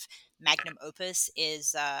kind of magnum opus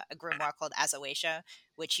is a grimoire called Azoasia,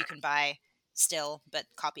 which you can buy still, but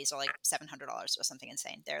copies are like $700 or something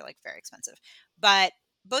insane. They're like very expensive. But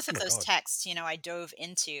both Oh of my those god. texts, I dove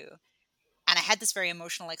into, and I had this very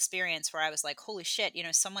emotional experience where I was like, holy shit,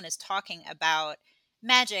 someone is talking about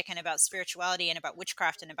magic and about spirituality and about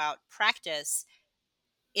witchcraft and about practice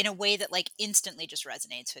in a way that like instantly just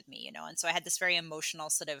resonates with me, you know. And so I had this very emotional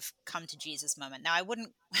sort of come to Jesus moment. Now I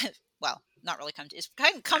wouldn't, well, not really come to, it's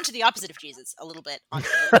kind of come to the opposite of Jesus a little bit,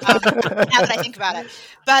 honestly. Now that I think about it,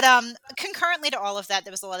 but concurrently to all of that,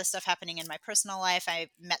 there was a lot of stuff happening in my personal life. I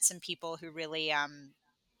met some people who really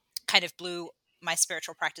kind of blew my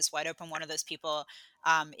spiritual practice wide open. One of those people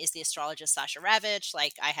is the astrologist Sasha Ravitch.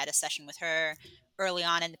 Like I had a session with her early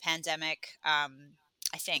on in the pandemic, I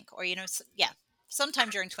think, or yeah, sometime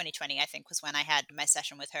during 2020, I think was when I had my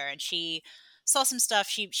session with her, and she saw some stuff.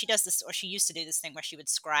 She does this, or she used to do this thing where she would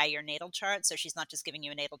scry your natal chart. So she's not just giving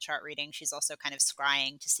you a natal chart reading; she's also kind of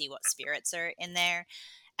scrying to see what spirits are in there.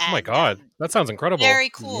 Oh my And God, that sounds incredible. very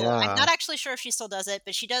cool. I'm Yeah. not actually sure if she still does it,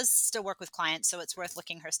 but she does still work with clients, so it's worth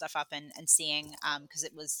looking her stuff up and seeing, because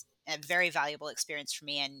it was a very valuable experience for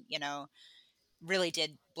me, and really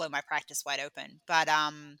did blow my practice wide open. But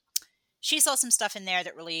she saw some stuff in there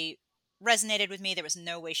that really resonated with me. There was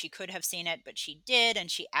no way she could have seen it, but she did, and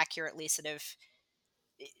she accurately sort of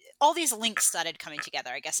all these links started coming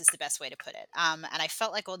together, I guess is the best way to put it. And I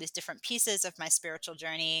felt like all these different pieces of my spiritual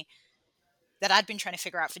journey that I'd been trying to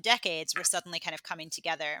figure out for decades were suddenly kind of coming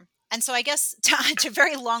together. And so I guess to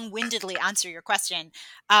very long-windedly answer your question,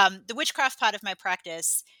 the witchcraft part of my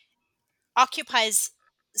practice occupies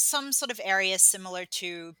some sort of areas similar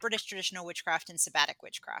to British traditional witchcraft and sabbatic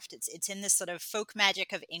witchcraft. It's in this sort of folk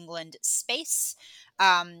magic of England space.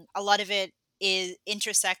 A lot of it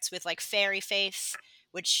intersects with like fairy faith,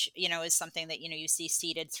 which is something that you see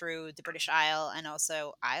seeded through the British Isle, and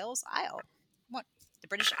also Isle. What, the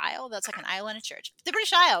British Isle? That's like an isle in a church. The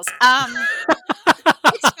British Isles.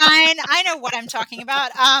 It's fine. I know what I'm talking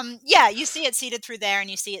about. Yeah, you see it seeded through there, and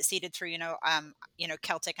you see it seeded through,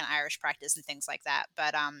 Celtic and Irish practice and things like that.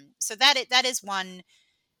 But so that is one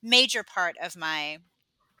major part of my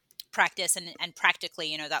practice, and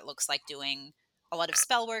practically, that looks like doing a lot of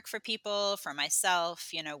spell work for people, for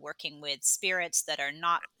myself, working with spirits that are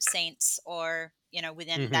not saints or,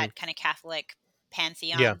 within Mm-hmm. that kind of Catholic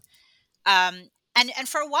pantheon. Yeah. And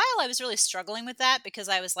for a while I was really struggling with that, because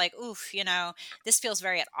I was like, oof, this feels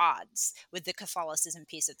very at odds with the Catholicism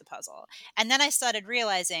piece of the puzzle. And then I started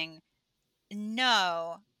realizing,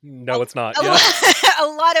 no, No, it's not. a, Yeah. a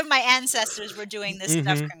lot of my ancestors were doing this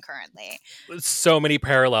stuff concurrently. So many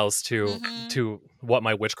parallels to Mhm. what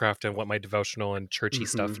my witchcraft and what my devotional and churchy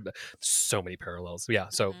stuff. Mhm. So many parallels. Yeah.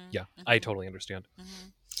 So yeah, Mhm. I totally understand.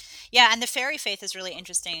 Mhm. Yeah, and the fairy faith is really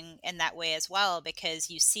interesting in that way as well, because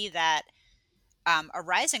you see that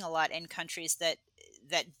arising a lot in countries that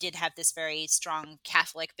did have this very strong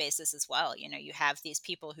Catholic basis as well. You have these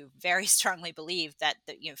people who very strongly believed that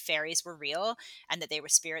fairies were real, and that they were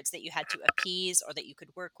spirits that you had to appease or that you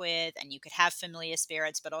could work with, and you could have familiar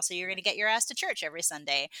spirits, but also you're going to get your ass to church every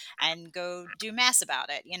Sunday and go do mass about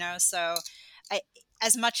it. So,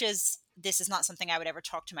 as much as this is not something I would ever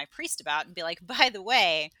talk to my priest about and be like, by the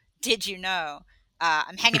way, did you know?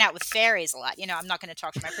 I'm hanging out with fairies a lot. I'm not going to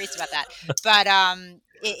talk to my priest about that. But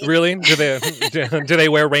Really? Do they do they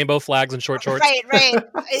wear rainbow flags and short shorts? right.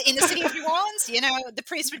 In the city of New Orleans, the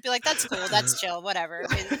priest would be like, "That's cool. That's chill. Whatever.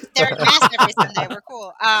 They're at mass every Sunday. We're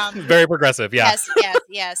cool." Very progressive. Yeah.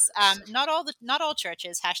 Yes. Not all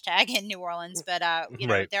churches hashtag in New Orleans, but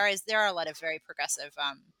Right. there are a lot of very progressive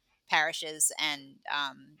parishes and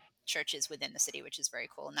churches within the city, which is very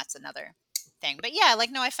cool, and that's another thing. But yeah,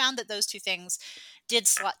 like no, I found that those two things did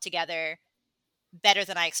slot together better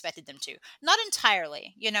than I expected them to. Not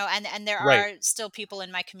entirely, and there Right. are still people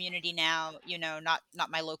in my community now, not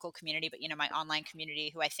my local community, but my online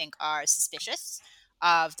community, who I think are suspicious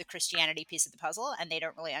of the Christianity piece of the puzzle, and they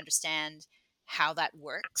don't really understand how that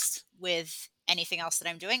works with anything else that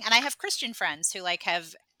I'm doing. And I have Christian friends who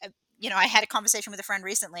have I had a conversation with a friend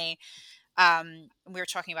recently. We were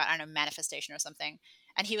talking about, I don't know, manifestation or something,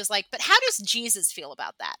 and he was like, "But how does Jesus feel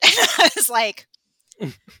about that?" And I was like,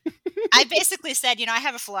 I basically said, I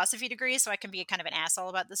have a philosophy degree, so I can be kind of an asshole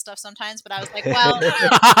about this stuff sometimes. But I was like, well,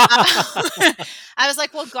 I was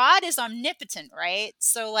like, well, God is omnipotent, right?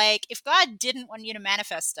 So, like, if God didn't want you to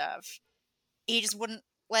manifest stuff, He just wouldn't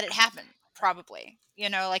let it happen. Probably,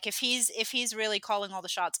 like if he's really calling all the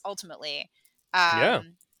shots ultimately, Yeah.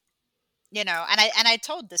 and I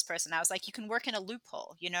told this person, I was like, you can work in a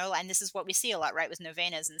loophole, and this is what we see a lot, right, with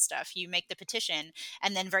novenas and stuff. You make the petition,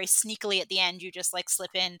 and then very sneakily at the end, you just like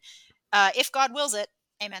slip in, if God wills it,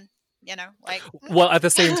 amen. Well, at the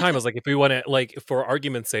same time, it's like, if we want to, like, for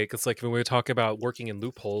argument's sake, it's like when we talk about working in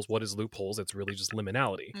loopholes, what is loopholes? It's really just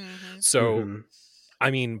liminality. Mm-hmm. So, Mhm. I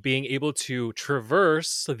mean, being able to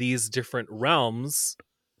traverse these different realms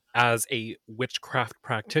as a witchcraft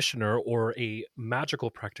practitioner or a magical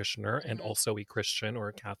practitioner, and Mm-hmm. also a Christian or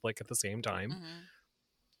a Catholic at the same time, Mm-hmm.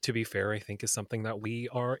 to be fair, I think is something that we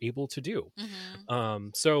are able to do. Mm-hmm.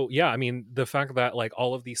 So yeah, I mean, the fact that like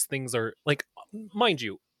all of these things are like, mind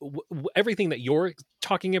you, everything that you're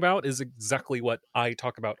talking about is exactly what I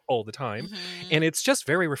talk about all the time, Mm-hmm. and it's just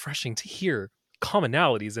very refreshing to hear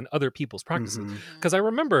commonalities in other people's practices. Mm-hmm. Because I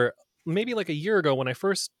remember maybe like a year ago when I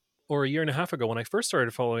first, or a year and a half ago when I first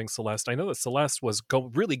started following Celeste, I know that Celeste was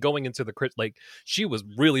really going into the like she was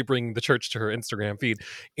really bringing the church to her Instagram feed,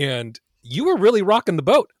 and you were really rocking the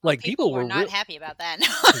boat. Well, Like people people were were not happy about that.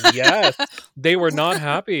 yes, they were not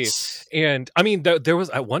happy. And I mean, there was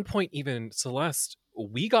at one point, even Celeste,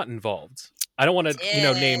 we got involved. I don't want to,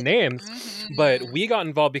 name Did. names, but Mm-hmm. we got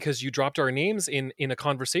involved because you dropped our names in a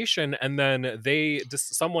conversation, and then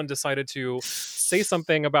someone decided to say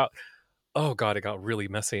something about. Oh God, it got really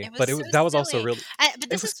messy. It was But so that was also silly. really.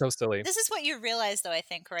 But It was so silly. this is what you realize, though. I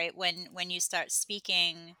think, right, when you start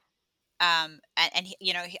speaking,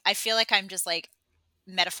 I feel like I'm just like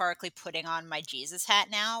metaphorically putting on my Jesus hat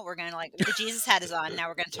now. We're gonna like the Jesus hat is on now.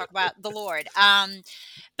 We're gonna talk about the Lord.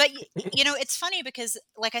 But it's funny because,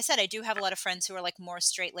 like I said, I do have a lot of friends who are like more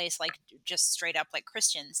straight laced, like just straight up like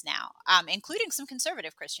Christians now, including some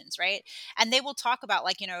conservative Christians, right? And they will talk about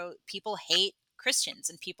like people hate Christians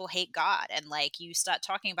and people hate God, and like you start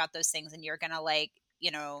talking about those things, and you're gonna like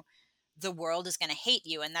the world is going to hate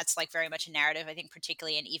you, and that's like very much a narrative. I think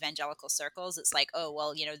particularly in evangelical circles, it's like, oh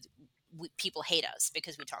well, people hate us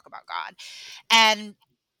because we talk about God. And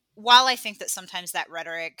while I think that sometimes that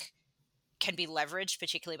rhetoric can be leveraged,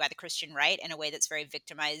 particularly by the Christian right, in a way that's very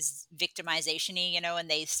victimization-y, and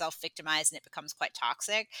they self-victimize and it becomes quite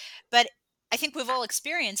toxic. But I think we've all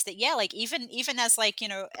experienced that, yeah, like even as like,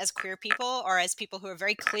 as queer people or as people who are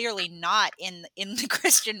very clearly not in the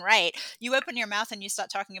Christian right, you open your mouth and you start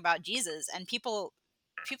talking about Jesus, and people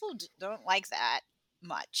don't like that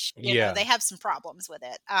much. Yeah. They have some problems with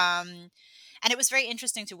it. And it was very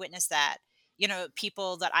interesting to witness that.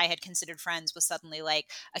 People that I had considered friends was suddenly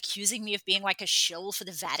like accusing me of being like a shill for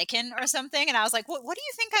the Vatican or something. And I was like, what do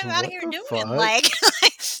you think I'm out What here the doing? fuck? Like,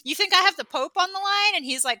 you think I have the Pope on the line? And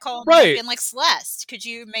he's like calling me up Right. being like, Celeste, could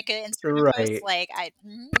you make an Instagram post? Right. Like,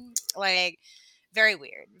 like, very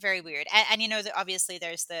weird, very weird. And that obviously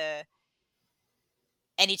there's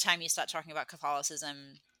anytime you start talking about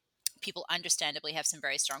Catholicism, people understandably have some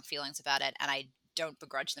very strong feelings about it. And I don't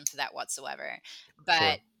begrudge them for that whatsoever. Sure.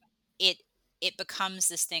 But it becomes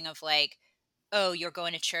this thing of like, oh, you're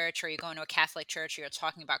going to church or you're going to a Catholic church or you're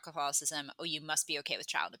talking about Catholicism. Oh, you must be okay with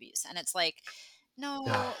child abuse. And it's like, no,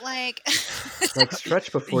 like, Like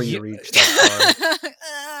stretch before you Yeah, reach that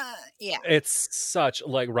far. yeah. it's such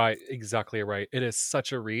like right, exactly right. It is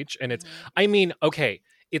such a reach, and it's. Hmm. I mean, okay,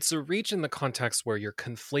 it's a reach in the context where you're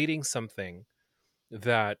conflating something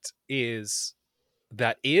that is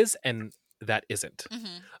and that isn't. Hmm.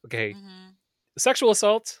 Okay, Hmm. sexual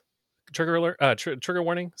assault, trigger alert, trigger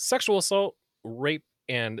warning, sexual assault, rape,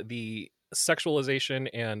 and the sexualization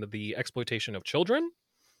and the exploitation of children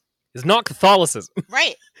is not Catholicism.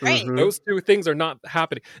 Right, right, Mm-hmm. Those two things are not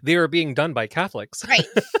happening. They are being done by Catholics right.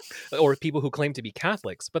 or people who claim to be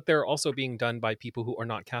Catholics, but they're also being done by people who are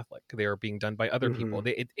not Catholic. They are being done by other people.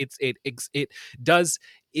 Mm-hmm. Does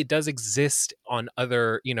it does exist on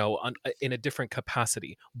other, in a different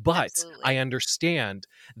capacity. But I Absolutely. understand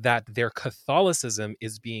that their Catholicism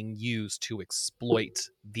is being used to exploit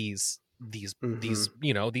these Mm-hmm. these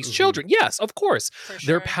Mm-hmm. children. Yes, of course, For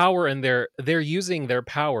their sure. power, and they're using their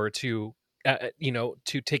power to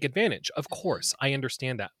to take advantage. Of Hmm. course, I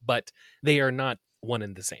understand that, but they are not one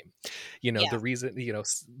and the same. Yeah. The reason,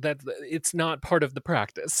 that it's not part of the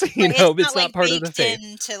practice. Right. It's not It's like not part of the baked faith.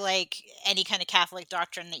 into like any kind of Catholic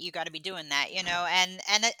doctrine that you got to be doing that, and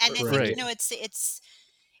I think, Right.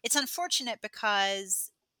 it's unfortunate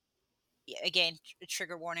because, again,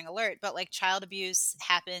 trigger warning alert, but like child abuse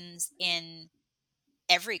happens in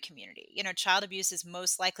every community. Child abuse is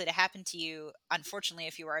most likely to happen to you, unfortunately,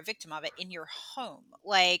 if you are a victim of it in your home.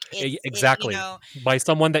 Like Exactly, by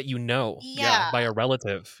someone that yeah, yeah. by a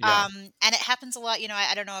relative, yeah. And it happens a lot.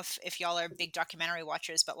 I don't know if y'all are big documentary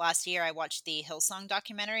watchers, but last year I watched the Hillsong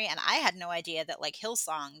documentary, and I had no idea that like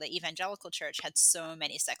Hillsong, the evangelical church, had so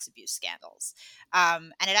many sex abuse scandals.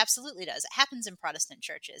 And it absolutely does. It happens in Protestant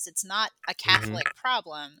churches. It's not a Hmm. Catholic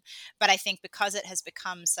problem, but I think because it has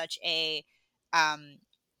become such a um,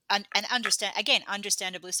 and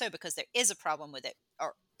understandably so, because there is a problem with it,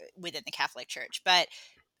 or within the Catholic Church, but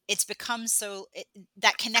it's become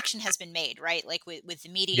that connection has been made, right? Like with the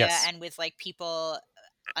media Yes. and with like people,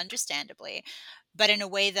 understandably, but in a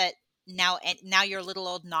way that now your little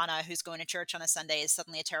old Nana who's going to church on a Sunday is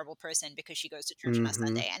suddenly a terrible person because she goes to church on a Mm-hmm.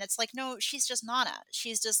 Sunday. And it's like, no, she's just Nana.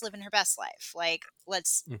 She's just living her best life. Like,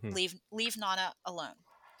 let's Hmm. leave Nana alone.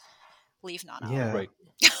 leave none out. Yeah. Right.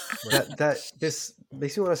 That this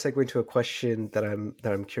makes me want to segue into a question that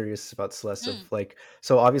I'm curious about, Celeste. Of Mm, like,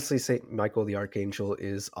 so obviously Saint Michael the Archangel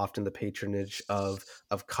is often the patronage of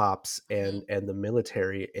cops mhm. and the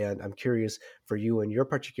military, and I'm curious, for you and your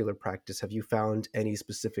particular practice, have you found any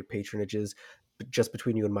specific patronages just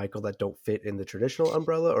between you and Michael that don't fit in the traditional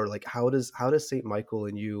umbrella, or like how does Saint Michael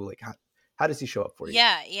and you, like, how does he show up for you?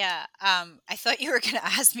 Yeah, yeah. I thought you were gonna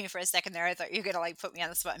ask me for a second there. I thought you were gonna like put me on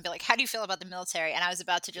the spot and be like, "How do you feel about the military?" And I was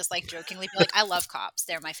about to just like jokingly be like, "I love cops.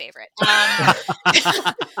 They're my favorite."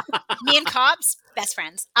 Me and cops, best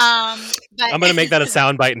friends. But I'm gonna make that a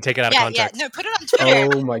soundbite and take it out of yeah, yeah. context. No, put it on Twitter.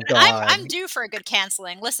 Oh my I'm god. due for a good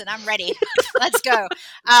canceling. Listen, I'm ready. Let's go.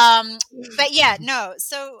 But yeah, no.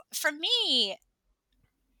 So for me,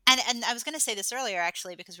 and I was going to say this earlier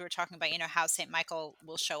actually because we were talking about how Saint Michael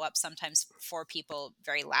will show up sometimes for people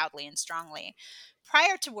very loudly and strongly.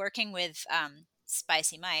 Prior to working with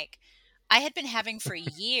Spicy Mike, I had been having for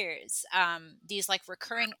years these like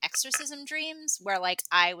recurring exorcism dreams where like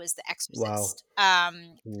I was the Wow. exorcist.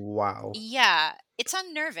 Wow. Yeah, it's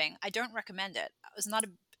unnerving. I don't recommend it.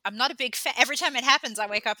 I'm not a big fan. Every time it happens, I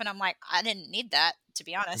wake up and I'm like, I didn't need that, to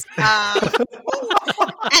be honest.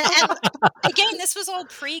 And again, this was all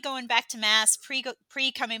pre going back to mass, pre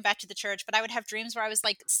coming back to the church. But I would have dreams where I was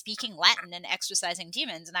like speaking Latin and exorcising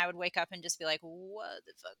demons, and I would wake up and just be like, "What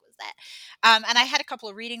the fuck was that?" And I had a couple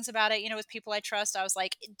of readings about it, with people I trust. I was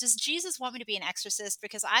like, "Does Jesus want me to be an exorcist?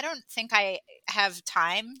 Because I don't think I have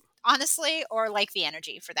time." Honestly, or like the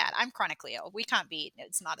energy for that. I'm chronically ill. We can't be,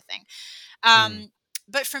 it's not a thing. Mm.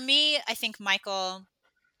 But for me, I think Michael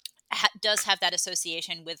does have that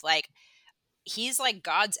association with like, he's like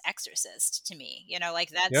God's exorcist to me.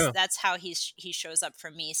 Like Yeah. that's how he shows up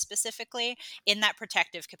for me specifically in that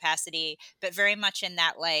protective capacity, but very much in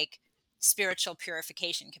that like spiritual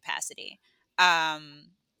purification capacity.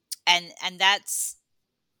 Um and that's,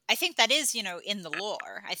 I think that is, in the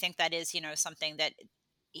lore. I think that is, something that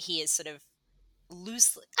he is sort of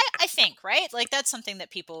loosely, I think, right? Like that's something that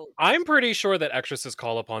people, I'm pretty sure that exorcists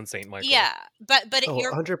call upon Saint Michael. yeah, but Oh,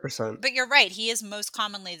 100%. you're right. He is most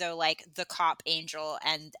commonly though like the cop angel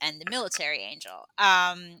and the military angel.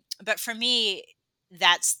 But for me,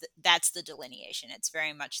 that's the delineation. It's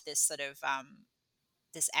very much this sort of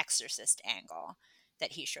this exorcist angle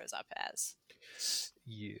that he shows up as.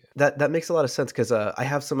 Yeah. That makes a lot of sense because I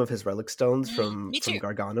have some of his relic stones from Me too.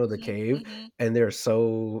 Gargano, the cave, Hmm. and they're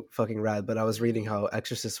so fucking rad. But I was reading Hmm. how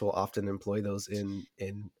exorcists will often employ those in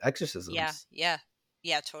Yeah, exorcisms.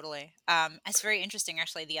 yeah, totally. It's very interesting.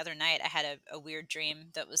 Actually, the other night I had a weird dream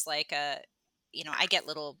that was like I get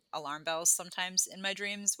little alarm bells sometimes in my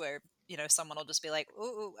dreams where someone will just be like,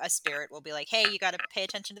 "Ooh," a spirit will be like, "Hey, you got to pay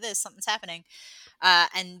attention to this. Something's happening."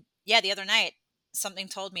 And yeah, the other night something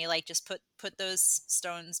told me like just put those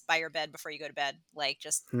stones by your bed before you go to bed. Like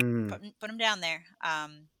just Hmm. put them down there.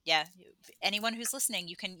 Yeah, anyone who's listening,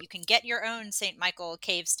 you can get your own Saint Michael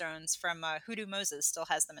cave stones from Hoodoo Moses. Still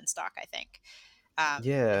has them in stock, I think. And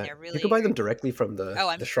Yeah, they're you can really, buy them really cool. directly from Oh,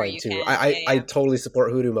 I'm the sure shrine you too. can. Yeah, I yeah. totally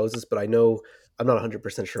support Hoodoo Moses, but I know I'm not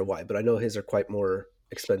 100% sure why. But I know his are quite more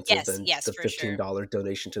expensive Yes, than yes, the for sure. $15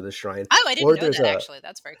 donation to the shrine. Oh, I didn't Or know there's that a actually.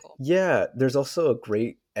 That's very cool. Yeah, there's also a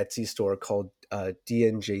great Etsy store called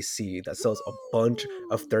DNJC that sells a bunch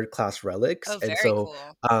of Ooh. third class relics, Oh, and very so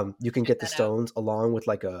cool. you can Check get the that out. stones along with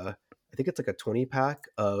like I think it's like a 20 pack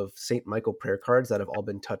of Saint Michael prayer cards that have all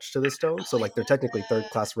been touched to the stone. Oh, So I like they're love technically third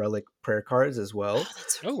that. class relic prayer cards as well. Oh,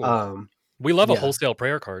 that's so Oh, cool. Um, we love a yeah, wholesale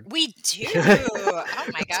prayer card. We do. Oh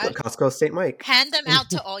my gosh. Costco Saint Mike. Hand them out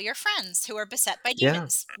to all your friends who are beset by Yeah,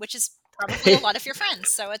 demons, which is probably a lot of your friends,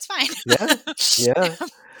 so it's fine. yeah, yeah.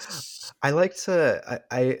 I like to.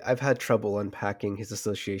 I've had trouble unpacking his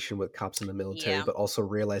association with cops in the military, Yeah. but also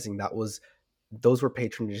realizing those were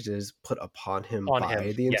patronages put upon him On him.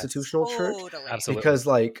 by the Yes. institutional church. Totally. Absolutely. Because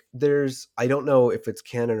like I don't know if it's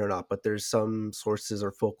canon or not, but there's some sources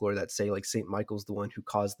or folklore that say like Saint Michael's the one who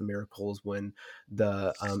caused the miracles when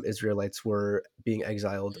the Israelites were being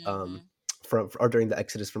exiled Mhm. from or during the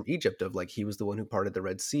Exodus from Egypt. Of like he was the one who parted the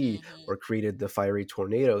Red Sea Mhm. or created the fiery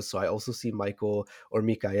tornadoes. So I also see Michael or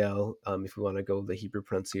Mikael, if we want to go the Hebrew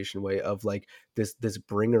pronunciation way, of like this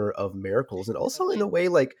bringer of miracles, and also in Totally. a way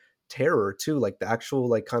like terror too, like the actual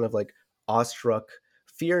like kind of like awestruck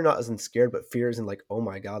fear, not as in scared, but fear as in like, oh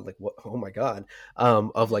my god, like what, oh my god,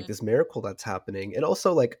 of like Mhm. this miracle that's happening. And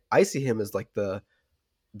also like I see him as like the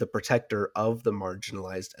protector of the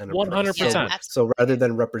marginalized and oppressed. Yeah, So 100%. rather absolutely.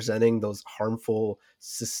 than representing those harmful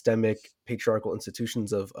systemic patriarchal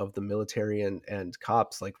institutions of the military and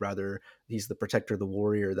cops, like rather he's the protector, the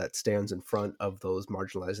warrior that stands in front of those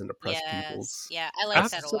marginalized and oppressed Yes. peoples. Yeah, I like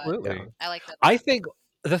That's that a lot. yeah. Absolutely. I like that a I lot. think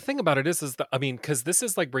the thing about it is that, I mean, because this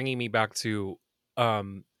is like bringing me back to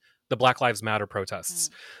um the Black Lives Matter protests,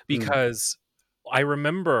 Mm. because I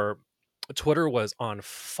remember Twitter was on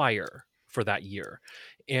fire for that year.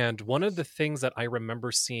 And one of the things that I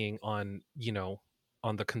remember seeing on,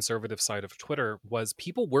 on the conservative side of Twitter was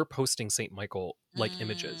people were posting St. Michael like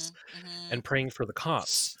images Mm-hmm. and praying for the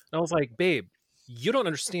cops. And I was like, babe, you don't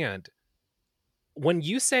understand. When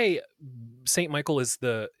you say Saint Michael is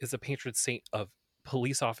the patron saint of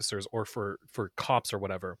police officers or for cops or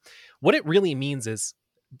whatever, what it really means is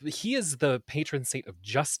he is the patron saint of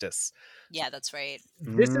justice. Yeah, that's right.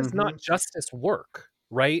 This is not Mhm. justice work,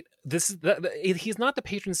 right? This is he's not the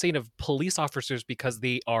patron saint of police officers because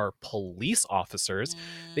they are police officers.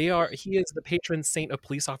 Mm, He is the patron saint of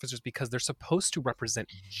police officers because they're supposed to represent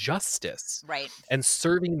justice right. and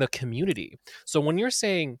serving the community. So when you're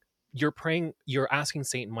saying you're asking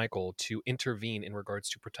Saint Michael to intervene in regards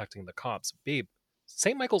to protecting the cops, babe,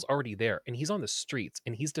 Saint Michael's already there and he's on the streets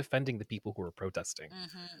and he's defending the people who are protesting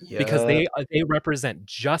Mm-hmm, because Yeah. they represent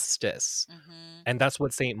justice, mm-hmm. and that's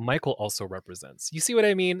what Saint Michael also represents. You see what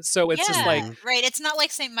I mean? So it's just like, Yeah, Mhm. right. It's not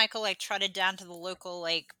like St. Michael like trotted down to the local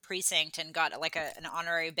like precinct and got like an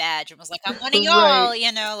honorary badge and was like, "I'm one of Right.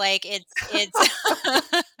 y'all," like it's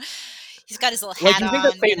he's got his little like hat you think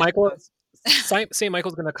that on, Saint Michael Saint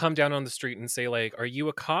Michael's gonna come down on the street and say like, "Are you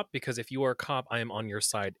a cop? Because if you are a cop, I am on your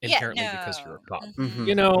side Yeah, inherently because you're no. a cop." Mm-hmm.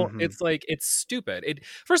 Mhm. Mhm. It's like it's stupid. It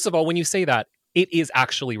First of all, when you say that, it is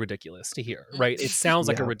actually ridiculous to hear, right? It sounds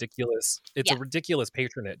like Yeah. it's Yeah. a ridiculous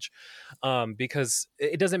patronage, because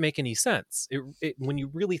it doesn't make any sense. When you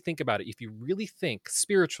really think about it, if you really think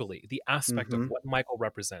spiritually, the aspect of Mhm. what Michael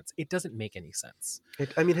represents, it doesn't make any sense.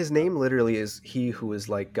 I mean, his name literally is "He who is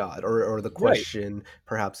like God," or the Right. question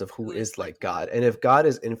perhaps of who Who is is like like God. And if God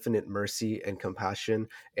is infinite mercy and compassion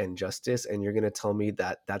and justice, and you're going to tell me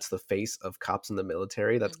that that's the face of cops in the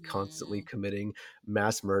military that's constantly mm-hmm. committing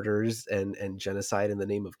mass murders and genocide in the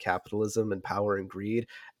name of capitalism and power and greed,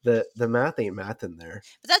 the math ain't math in there.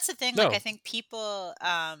 But that's the thing, like I No. think people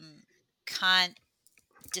can't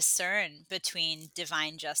discern between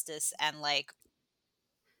divine justice and like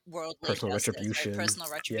worldly Personal justice, right? retribution. Personal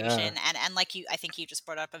retribution. Yeah. And like I think you just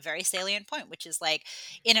brought up a very salient point, which is like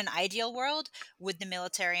in an ideal world, would the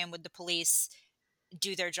military and would the police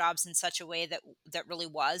do their jobs in such a way that really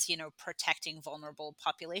was, protecting vulnerable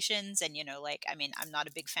populations? And like, I mean, I'm not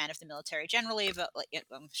a big fan of the military generally, but like,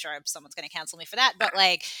 I'm sure someone's going to cancel me for that, but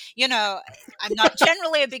like, you know I'm not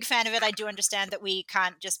generally a big fan of it. I do understand that we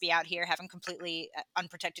can't just be out here having completely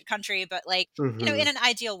unprotected country, but like, in Mhm. an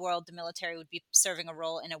ideal world, the military would be serving a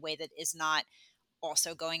role in a way that is not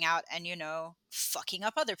also going out and fucking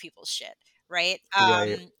up other people's shit, right?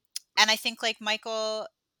 Right. And I think like Michael,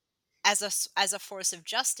 as a force of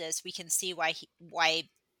justice, we can see why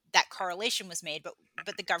that correlation was made,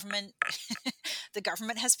 but the government the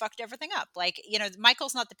government has fucked everything up. Like,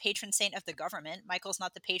 Michael's not the patron saint of the government. Michael's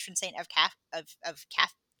not the patron saint of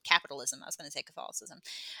capitalism. I was going to say Catholicism.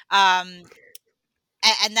 um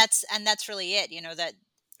and that's really it, that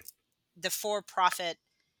the for profit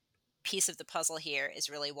piece of the puzzle here is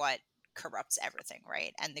really what corrupts everything,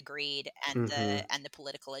 right? And the greed and Mhm. the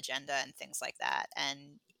political agenda and things like that.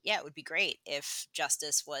 And yeah, it would be great if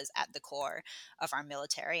justice was at the core of our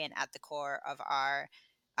military and at the core of our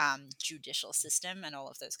judicial system and all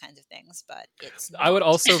of those kinds of things, but it's I would not.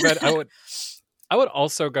 also read I would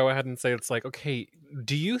also go ahead and say it's like, okay,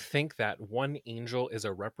 do you think that one angel is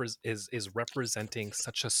is representing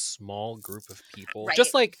such a small group of people? Right.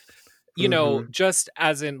 Just like, Mhm. just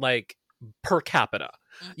as in like per capita.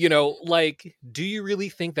 Hmm. Like, do you really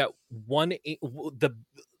think that the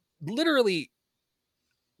literally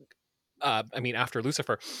I mean after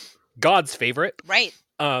Lucifer, God's favorite, Right.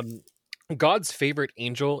 um God's favorite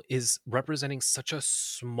angel is representing such a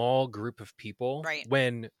small group of people Right.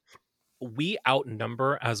 when we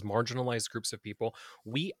outnumber as marginalized groups of people.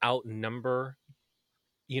 We outnumber,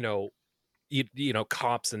 you know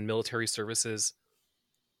cops and military services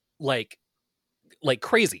like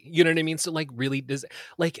crazy, you know what I mean? So like really does,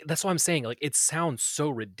 like, that's what I'm saying, like it sounds so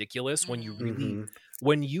ridiculous when you Hmm. really, Mhm.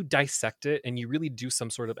 when you dissect it and you really do some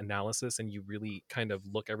sort of analysis and you really kind of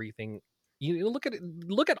look everything, look at it,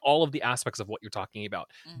 look at all of the aspects of what you're talking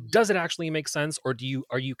about. Hmm. Does it actually make sense, or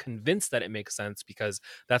are you convinced that it makes sense because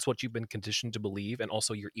that's what you've been conditioned to believe, and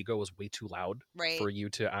also your ego is way too loud Right. for you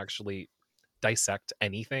to actually dissect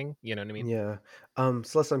anything. You know what I mean? Yeah.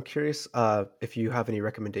 Celeste, I'm curious if you have any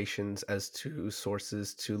recommendations as to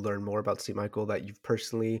sources to learn more about St. Michael that you've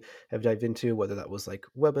personally have dived into, whether that was like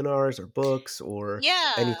webinars or books or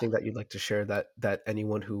Yeah. anything that you'd like to share that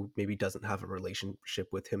anyone who maybe doesn't have a relationship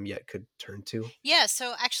with him yet could turn to. Yeah,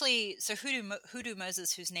 so actually, so Hoodoo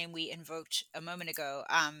Moses, whose name we invoked a moment ago,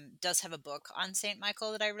 does have a book on Saint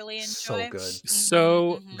Michael that I really So enjoy. good.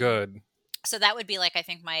 So good. So that would be like, I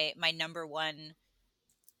think, my number one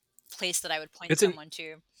place that I would point It's someone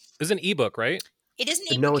to. an ebook, right? It is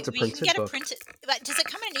an No, ebook. it's a You can printed get a book. printed. But does it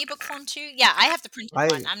come in an ebook form too? Yeah, I have the printed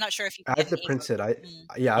one. I'm not sure if you I can have get the an ebook. printed. Mm.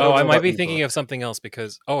 Yeah, I Oh, don't I know might about be thinking ebook. of something else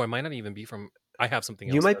because it might not even be from. I have something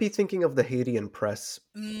else. You might be thinking of the Haitian Press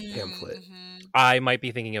pamphlet, Mm-hmm. I might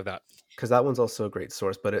be thinking of that. because that one's also a great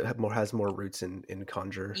source, but it has more roots in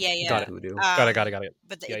conjure Yeah, Got and yeah. it. hoodoo. Got it.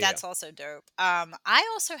 But Yeah, yeah. that's also dope. I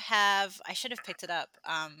also have. I should have picked it up.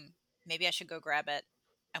 Maybe I should go grab it,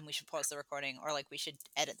 and we should pause the recording, or like we should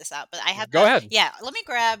edit this out. But I have Go ahead. Yeah, let me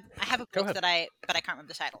grab. I have a Go book ahead. but I can't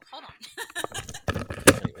remember the title. Hold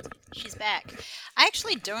on. Anyways. She's back. I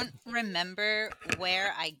actually don't remember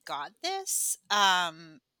where I got this.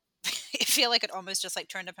 I feel like it almost just like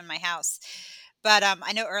turned up in my house. But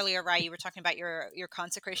I know earlier, Rye, you were talking about your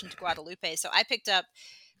consecration to Guadalupe. So I picked up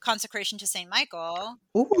Consecration to Saint Michael.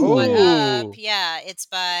 What up? Ooh. Yeah, it's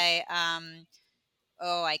by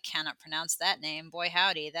oh, I cannot pronounce that name. Boy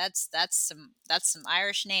howdy, that's some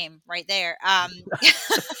Irish name right there. I'm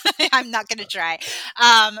not going to try.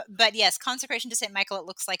 But yes, Consecration to Saint Michael. It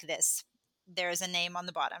looks like this. There is a name on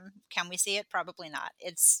the bottom. Can we see it? Probably not.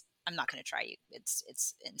 I'm not going to try you. It's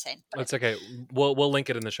insane. But That's okay. We'll link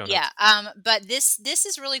it in the show notes. yeah. But this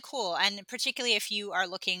is really cool, and particularly if you are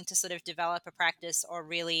looking to sort of develop a practice or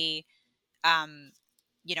really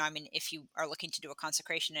I mean, if you are looking to do a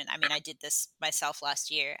consecration, and I mean, I did this myself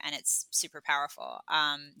last year, and it's super powerful.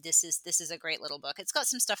 This is a great little book. It's got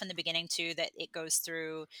some stuff in the beginning too that it goes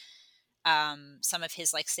through some of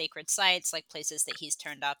his like sacred sites, like places that he's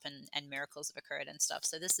turned up and miracles have occurred and stuff.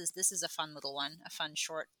 So this is a fun little one, a fun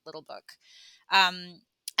short little book. And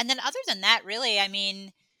then other than that, really, I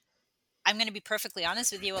mean, I'm going to be perfectly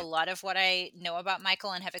honest with you. A lot of what I know about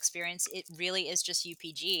Michael and have experienced, it really is just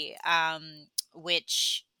UPG,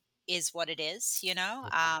 which is what it is,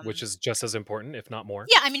 Which is just as important, if not more.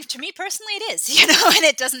 Yeah, I mean, to me personally, it is, and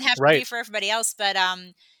it doesn't have to be Right. for everybody else. But,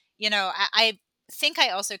 I think I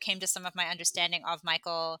also came to some of my understanding of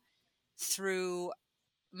Michael through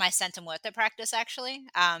my Santa Muerte practice, actually,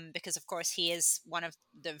 because of course he is one of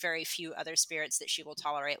the very few other spirits that she will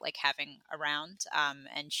tolerate like having around,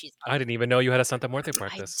 and she's I didn't even know you had a Santa Muerte I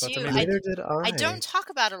practice. That's do. amazing. Neither did I don't I. talk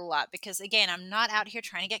about it a lot because, again, I'm not out here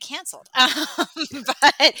trying to get canceled.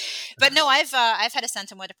 But no, I've had a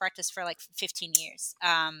Santa Muerte practice for like 15 years,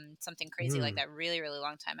 something crazy like that, really, really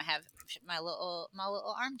long time. I have my little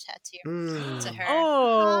arm tattoo to her.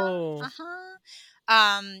 Oh.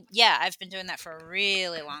 Yeah, I've been doing that for a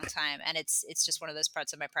really long time, and it's just one of those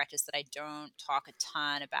parts of my practice that I don't talk a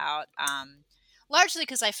ton about, largely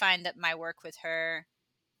because I find that my work with her,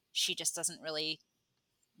 she just doesn't really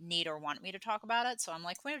need or want me to talk about it. So I'm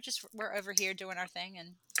like, we're over here doing our thing,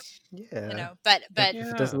 and Yeah. but If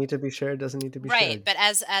it doesn't need to be shared, it doesn't need to be right. shared. But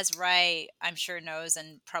as Rai, I'm sure knows,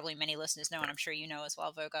 and probably many listeners know, and I'm sure you know as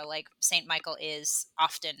well, Voga, like Saint Michael is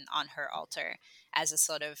often on her altar as a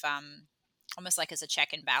sort of almost like as a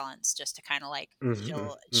check and balance, just to kind of like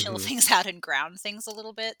chill things out and ground things a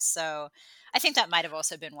little bit. So I think that might have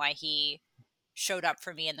also been why he showed up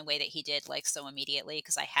for me in the way that he did, like so immediately,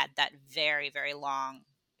 because I had that very, very long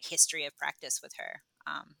history of practice with her.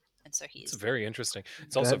 And so It's very interesting.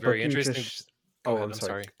 It's That also book very you interesting. just- Go Oh, ahead, I'm I'm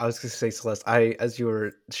sorry. sorry. I was going to say, Celeste, as you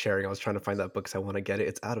were sharing, I was trying to find that book because I want to get it.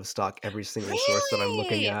 It's out of stock, every single source that I'm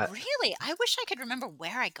looking at. Really? I wish I could remember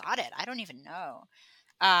where I got it. I don't even know.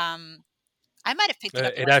 I might have picked it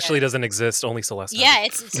up. It actually doesn't exist. Only Celeste. Yeah,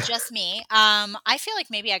 has it. it's just me. I feel like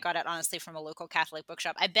maybe I got it honestly from a local Catholic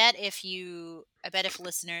bookshop. I bet if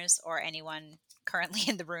listeners or anyone currently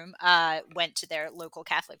in the room went to their local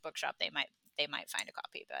Catholic bookshop, they might find a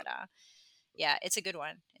copy. But yeah, it's a good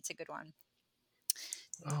one. It's a good one.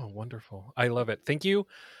 Oh, wonderful. I love it. Thank you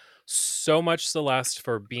so much, Celeste,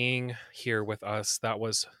 for being here with us. That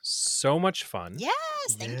was so much fun. Yes,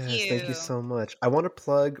 thank you. Thank you so much. I want to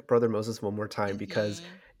plug Brother Moses one more time because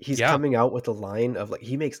he's coming out with a line of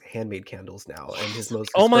he makes handmade candles now, and his my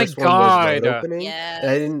first one was road God. opening. Yes.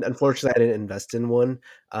 And unfortunately I didn't invest in one.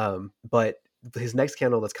 But his next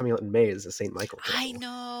candle that's coming out in May is a Saint Michael I candle.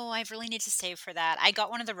 know. I really need to save for that. I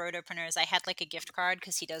got one of the road openers. I had like a gift card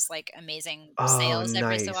because he does like amazing Oh, sales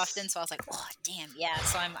every so often. nice. So I was like, oh damn, yeah.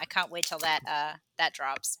 So I can't wait till that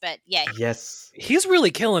drops. But yeah, Yes, He's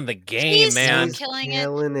really killing the game, he's so man. he's killing it.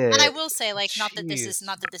 killing And I it. will say, like, Jeez. not that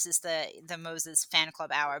this is the Moses fan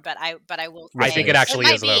club hour, but I will I Yes, say it think it is. it actually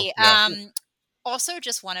might is, though. be. Yeah. Also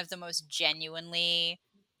just one of the most genuinely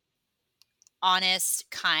honest,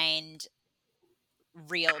 kind,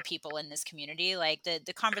 real people in this community. Like the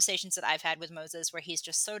conversations that I've had with Moses where he's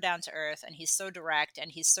just so down to earth and he's so direct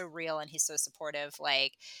and he's so real and he's so supportive.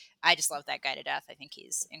 Like I just love that guy to death. I think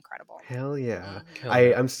he's incredible. Hell yeah. Hell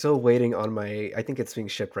yeah. I'm still waiting on my, I think it's being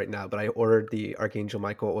shipped right now, but I ordered the Archangel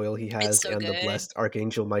Michael oil he It's has so and the good. blessed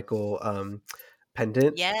Archangel Michael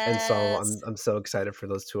pendant. And so Yes. I'm so excited for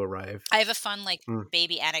those to arrive. I have a fun like Mm.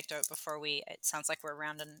 baby anecdote before it sounds like we're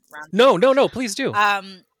round. No, please do.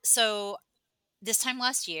 So this time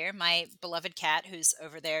last year, my beloved cat, who's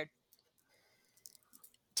over there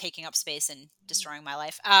taking up space and destroying my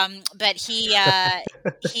life, but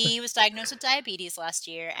he was diagnosed with diabetes last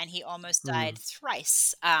year, and he almost died Mm.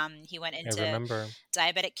 thrice. He went I into remember.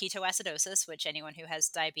 diabetic ketoacidosis, which anyone who has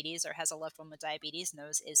diabetes or has a loved one with diabetes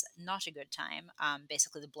knows is not a good time.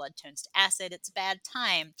 Basically, the blood turns to acid. It's a bad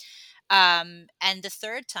time. And the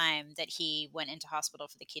third time that he went into hospital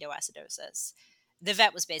for the ketoacidosis, the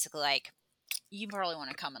vet was basically like, you probably want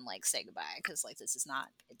to come and like say goodbye because like it's not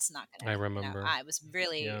I gonna, remember. it was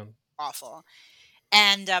really Yeah. awful.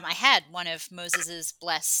 And I had one of Moses's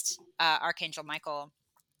blessed Archangel Michael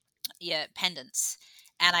pendants.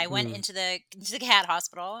 And I went Mm. into the cat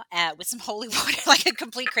hospital with some holy water, like a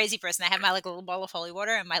complete crazy person. I had my like little bowl of holy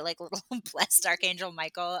water and my like little blessed Archangel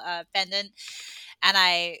Michael pendant. And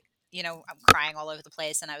I'm crying all over the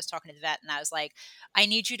place. And I was talking to the vet and I was like, I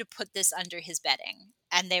need you to put this under his bedding.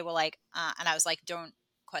 And they were like, and I was like, don't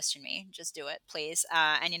question me, just do it, please.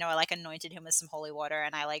 And I like anointed him with some holy water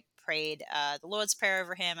and I like prayed the Lord's Prayer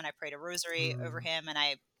over him and I prayed a rosary over Mm. him and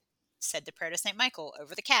I said the prayer to Saint Michael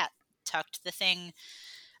over the cat, tucked the thing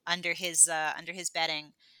under his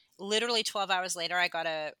bedding. Literally 12 hours later, I got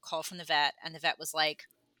a call from the vet, and the vet was like,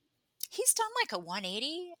 "He's done like a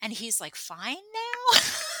 180, and he's like fine now."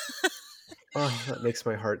 Oh, that makes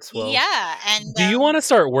my heart swell. Yeah, and Do you want to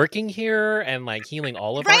start working here and like healing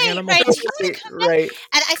all of our right. animals? Do you want to Right, come back? right.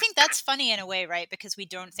 And I think that's funny in a way, right? Because we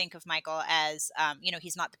don't think of Michael as,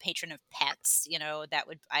 he's not the patron of pets. That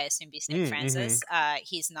would, I assume, be Saint Francis.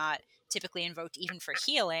 He's not typically invoked even for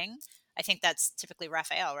healing. I think that's typically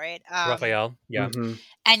Raphael, right? Raphael. Yeah. Mm-hmm.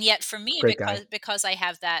 And yet, for me, Great guy. because I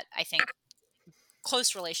have that, I think,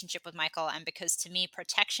 close relationship with Michael, and because to me,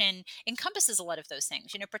 protection encompasses a lot of those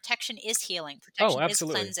things. Protection is healing. Oh, Protection is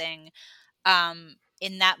absolutely. cleansing.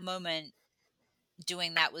 In that moment,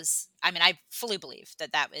 doing that was, I fully believe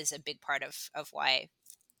that is a big part of why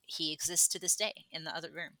he exists to this day in the other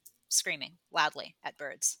room, screaming loudly at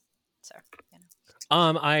birds. So,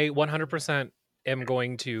 I 100% am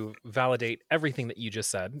going to validate everything that you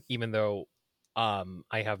just said, even though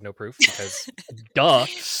I have no proof because duh.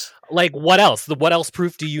 Like what else? What else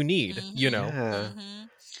proof do you need? Yeah.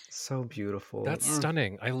 So beautiful. That's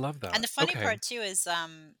stunning. I love that. And the funny Okay. part too is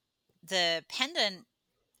the pendant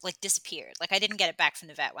like disappeared. Like I didn't get it back from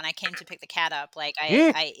the vet when I came to pick the cat up. Like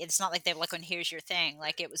I it's not like they were like, "When here's your thing."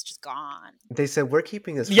 Like it was just gone. They said we're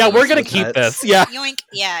keeping this. For Yeah, we're us, gonna the keep pets." this. Yeah. Yoink.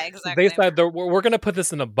 Yeah, exactly. They said we're gonna put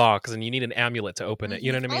this in a box, and you need an amulet to open it.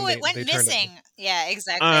 You know what I mean? Oh, it went they turned missing. Yeah,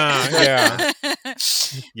 exactly. Yeah.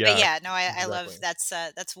 Yeah. But yeah, no, I love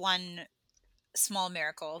exactly. that's one small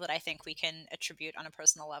miracle that I think we can attribute on a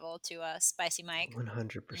personal level to Spicy Mike.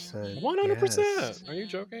 100%. 100%. Yes. Are you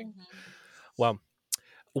joking? Well,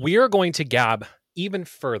 we are going to gab even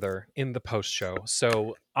further in the post show.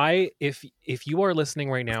 So if you are listening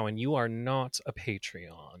right now and you are not a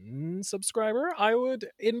Patreon subscriber, I would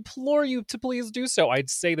implore you to please do so. I'd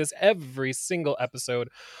say this every single episode.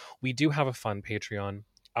 We do have a fun Patreon.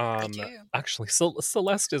 Actually,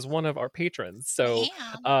 Celeste is one of our patrons. So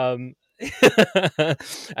and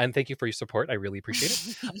thank you for your support. I really appreciate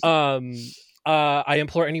it. I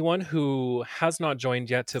implore anyone who has not joined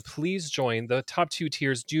yet to please join. The top 2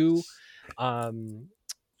 tiers do have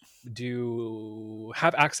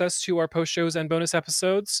access to our post shows and bonus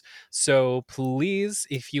episodes. So please,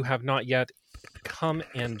 if you have not yet, come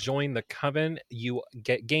and join the coven. You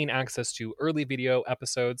gain access to early video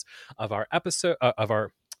episodes of our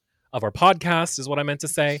podcast is what I meant to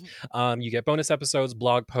say. You get bonus episodes,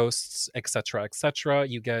 blog posts, etc., etc.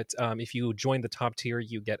 You get, if you join the top tier,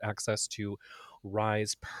 you get access to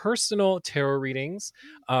Rise personal tarot readings,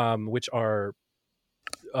 which are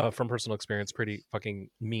from personal experience, pretty fucking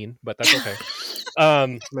mean, but that's okay.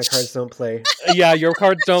 My cards don't play. Yeah, your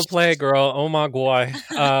cards don't play, girl. Oh my boy.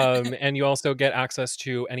 And you also get access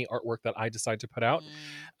to any artwork that I decide to put out.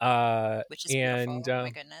 Which is And beautiful. Oh my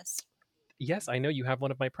goodness. yes, I know you have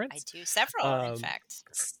one of my I prints. do several, in fact.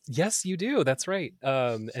 Yes, you do. That's right.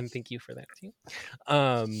 And thank you for that too.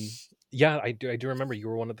 Yeah, I do remember you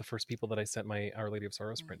were one of the first people that I sent my Our Lady of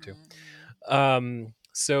Sorrows print to.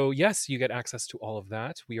 So yes, you get access to all of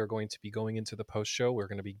that. We are going to be going into the post show. We're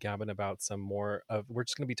going to be gabbing about some more of, we're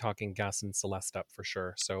just going to be talking Gas and Celeste up for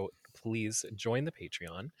sure. So please join the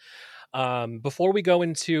Patreon. Before we go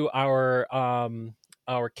into our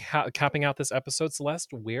capping out this episode,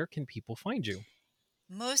 Celeste, where can people find you?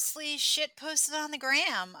 Mostly shit posted on the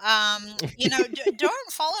gram. You know,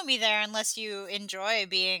 don't follow me there unless you enjoy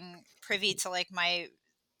being privy to like my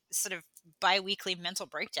sort of bi-weekly mental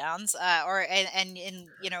breakdowns, or and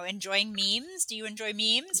you know, enjoying memes. Do you enjoy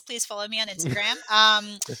memes? Please follow me on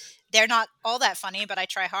Instagram. They're not all that funny, but I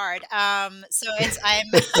try hard. So it's I'm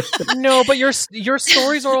No, but your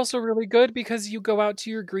stories are also really good because you go out to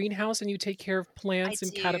your greenhouse and you take care of I plants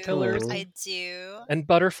and do. caterpillars Oh. I do. and I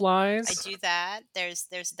butterflies. do that. There's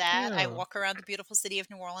that. I Yeah. walk around the beautiful city of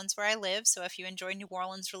New Orleans where I live. So if you enjoy New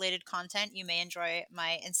Orleans related content, you may enjoy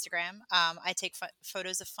my Instagram. I take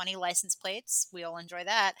photos of funny license plates. We all enjoy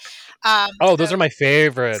that. Oh, those So are my so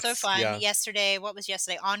favorites. fun. Yeah. Yesterday, what was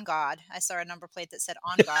yesterday? On God. I saw a number plate that said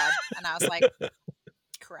On God, and I was like,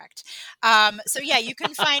 correct. So yeah, you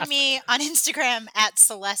can find me on Instagram at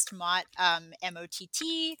Celeste Mott, Mott,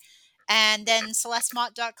 and then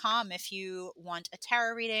celestemott.com if you want a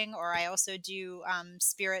tarot reading, or I also do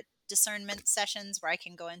spirit discernment sessions where I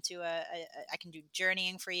can go into I can do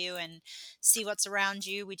journeying for you and see what's around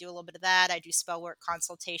you. We do a little bit of that. I do spell work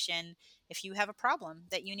consultation. If you have a problem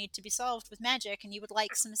that you need to be solved with magic and you would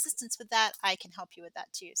like some assistance with that, I can help you with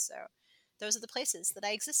that too. So those are the places that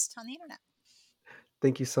I exist on the internet.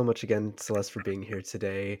 Thank you so much again, Celeste, for being here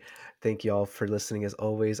today. Thank you all for listening. As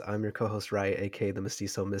always, I'm your co-host, Rai, aka the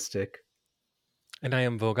Mestizo Mystic. And I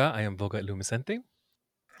am Voga. I am Voga Illumiscente.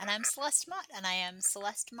 And I'm Celeste Mott, and I am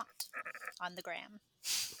Celeste Mott on the gram.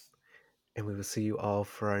 And we will see you all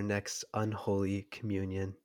for our next Unholy Communion.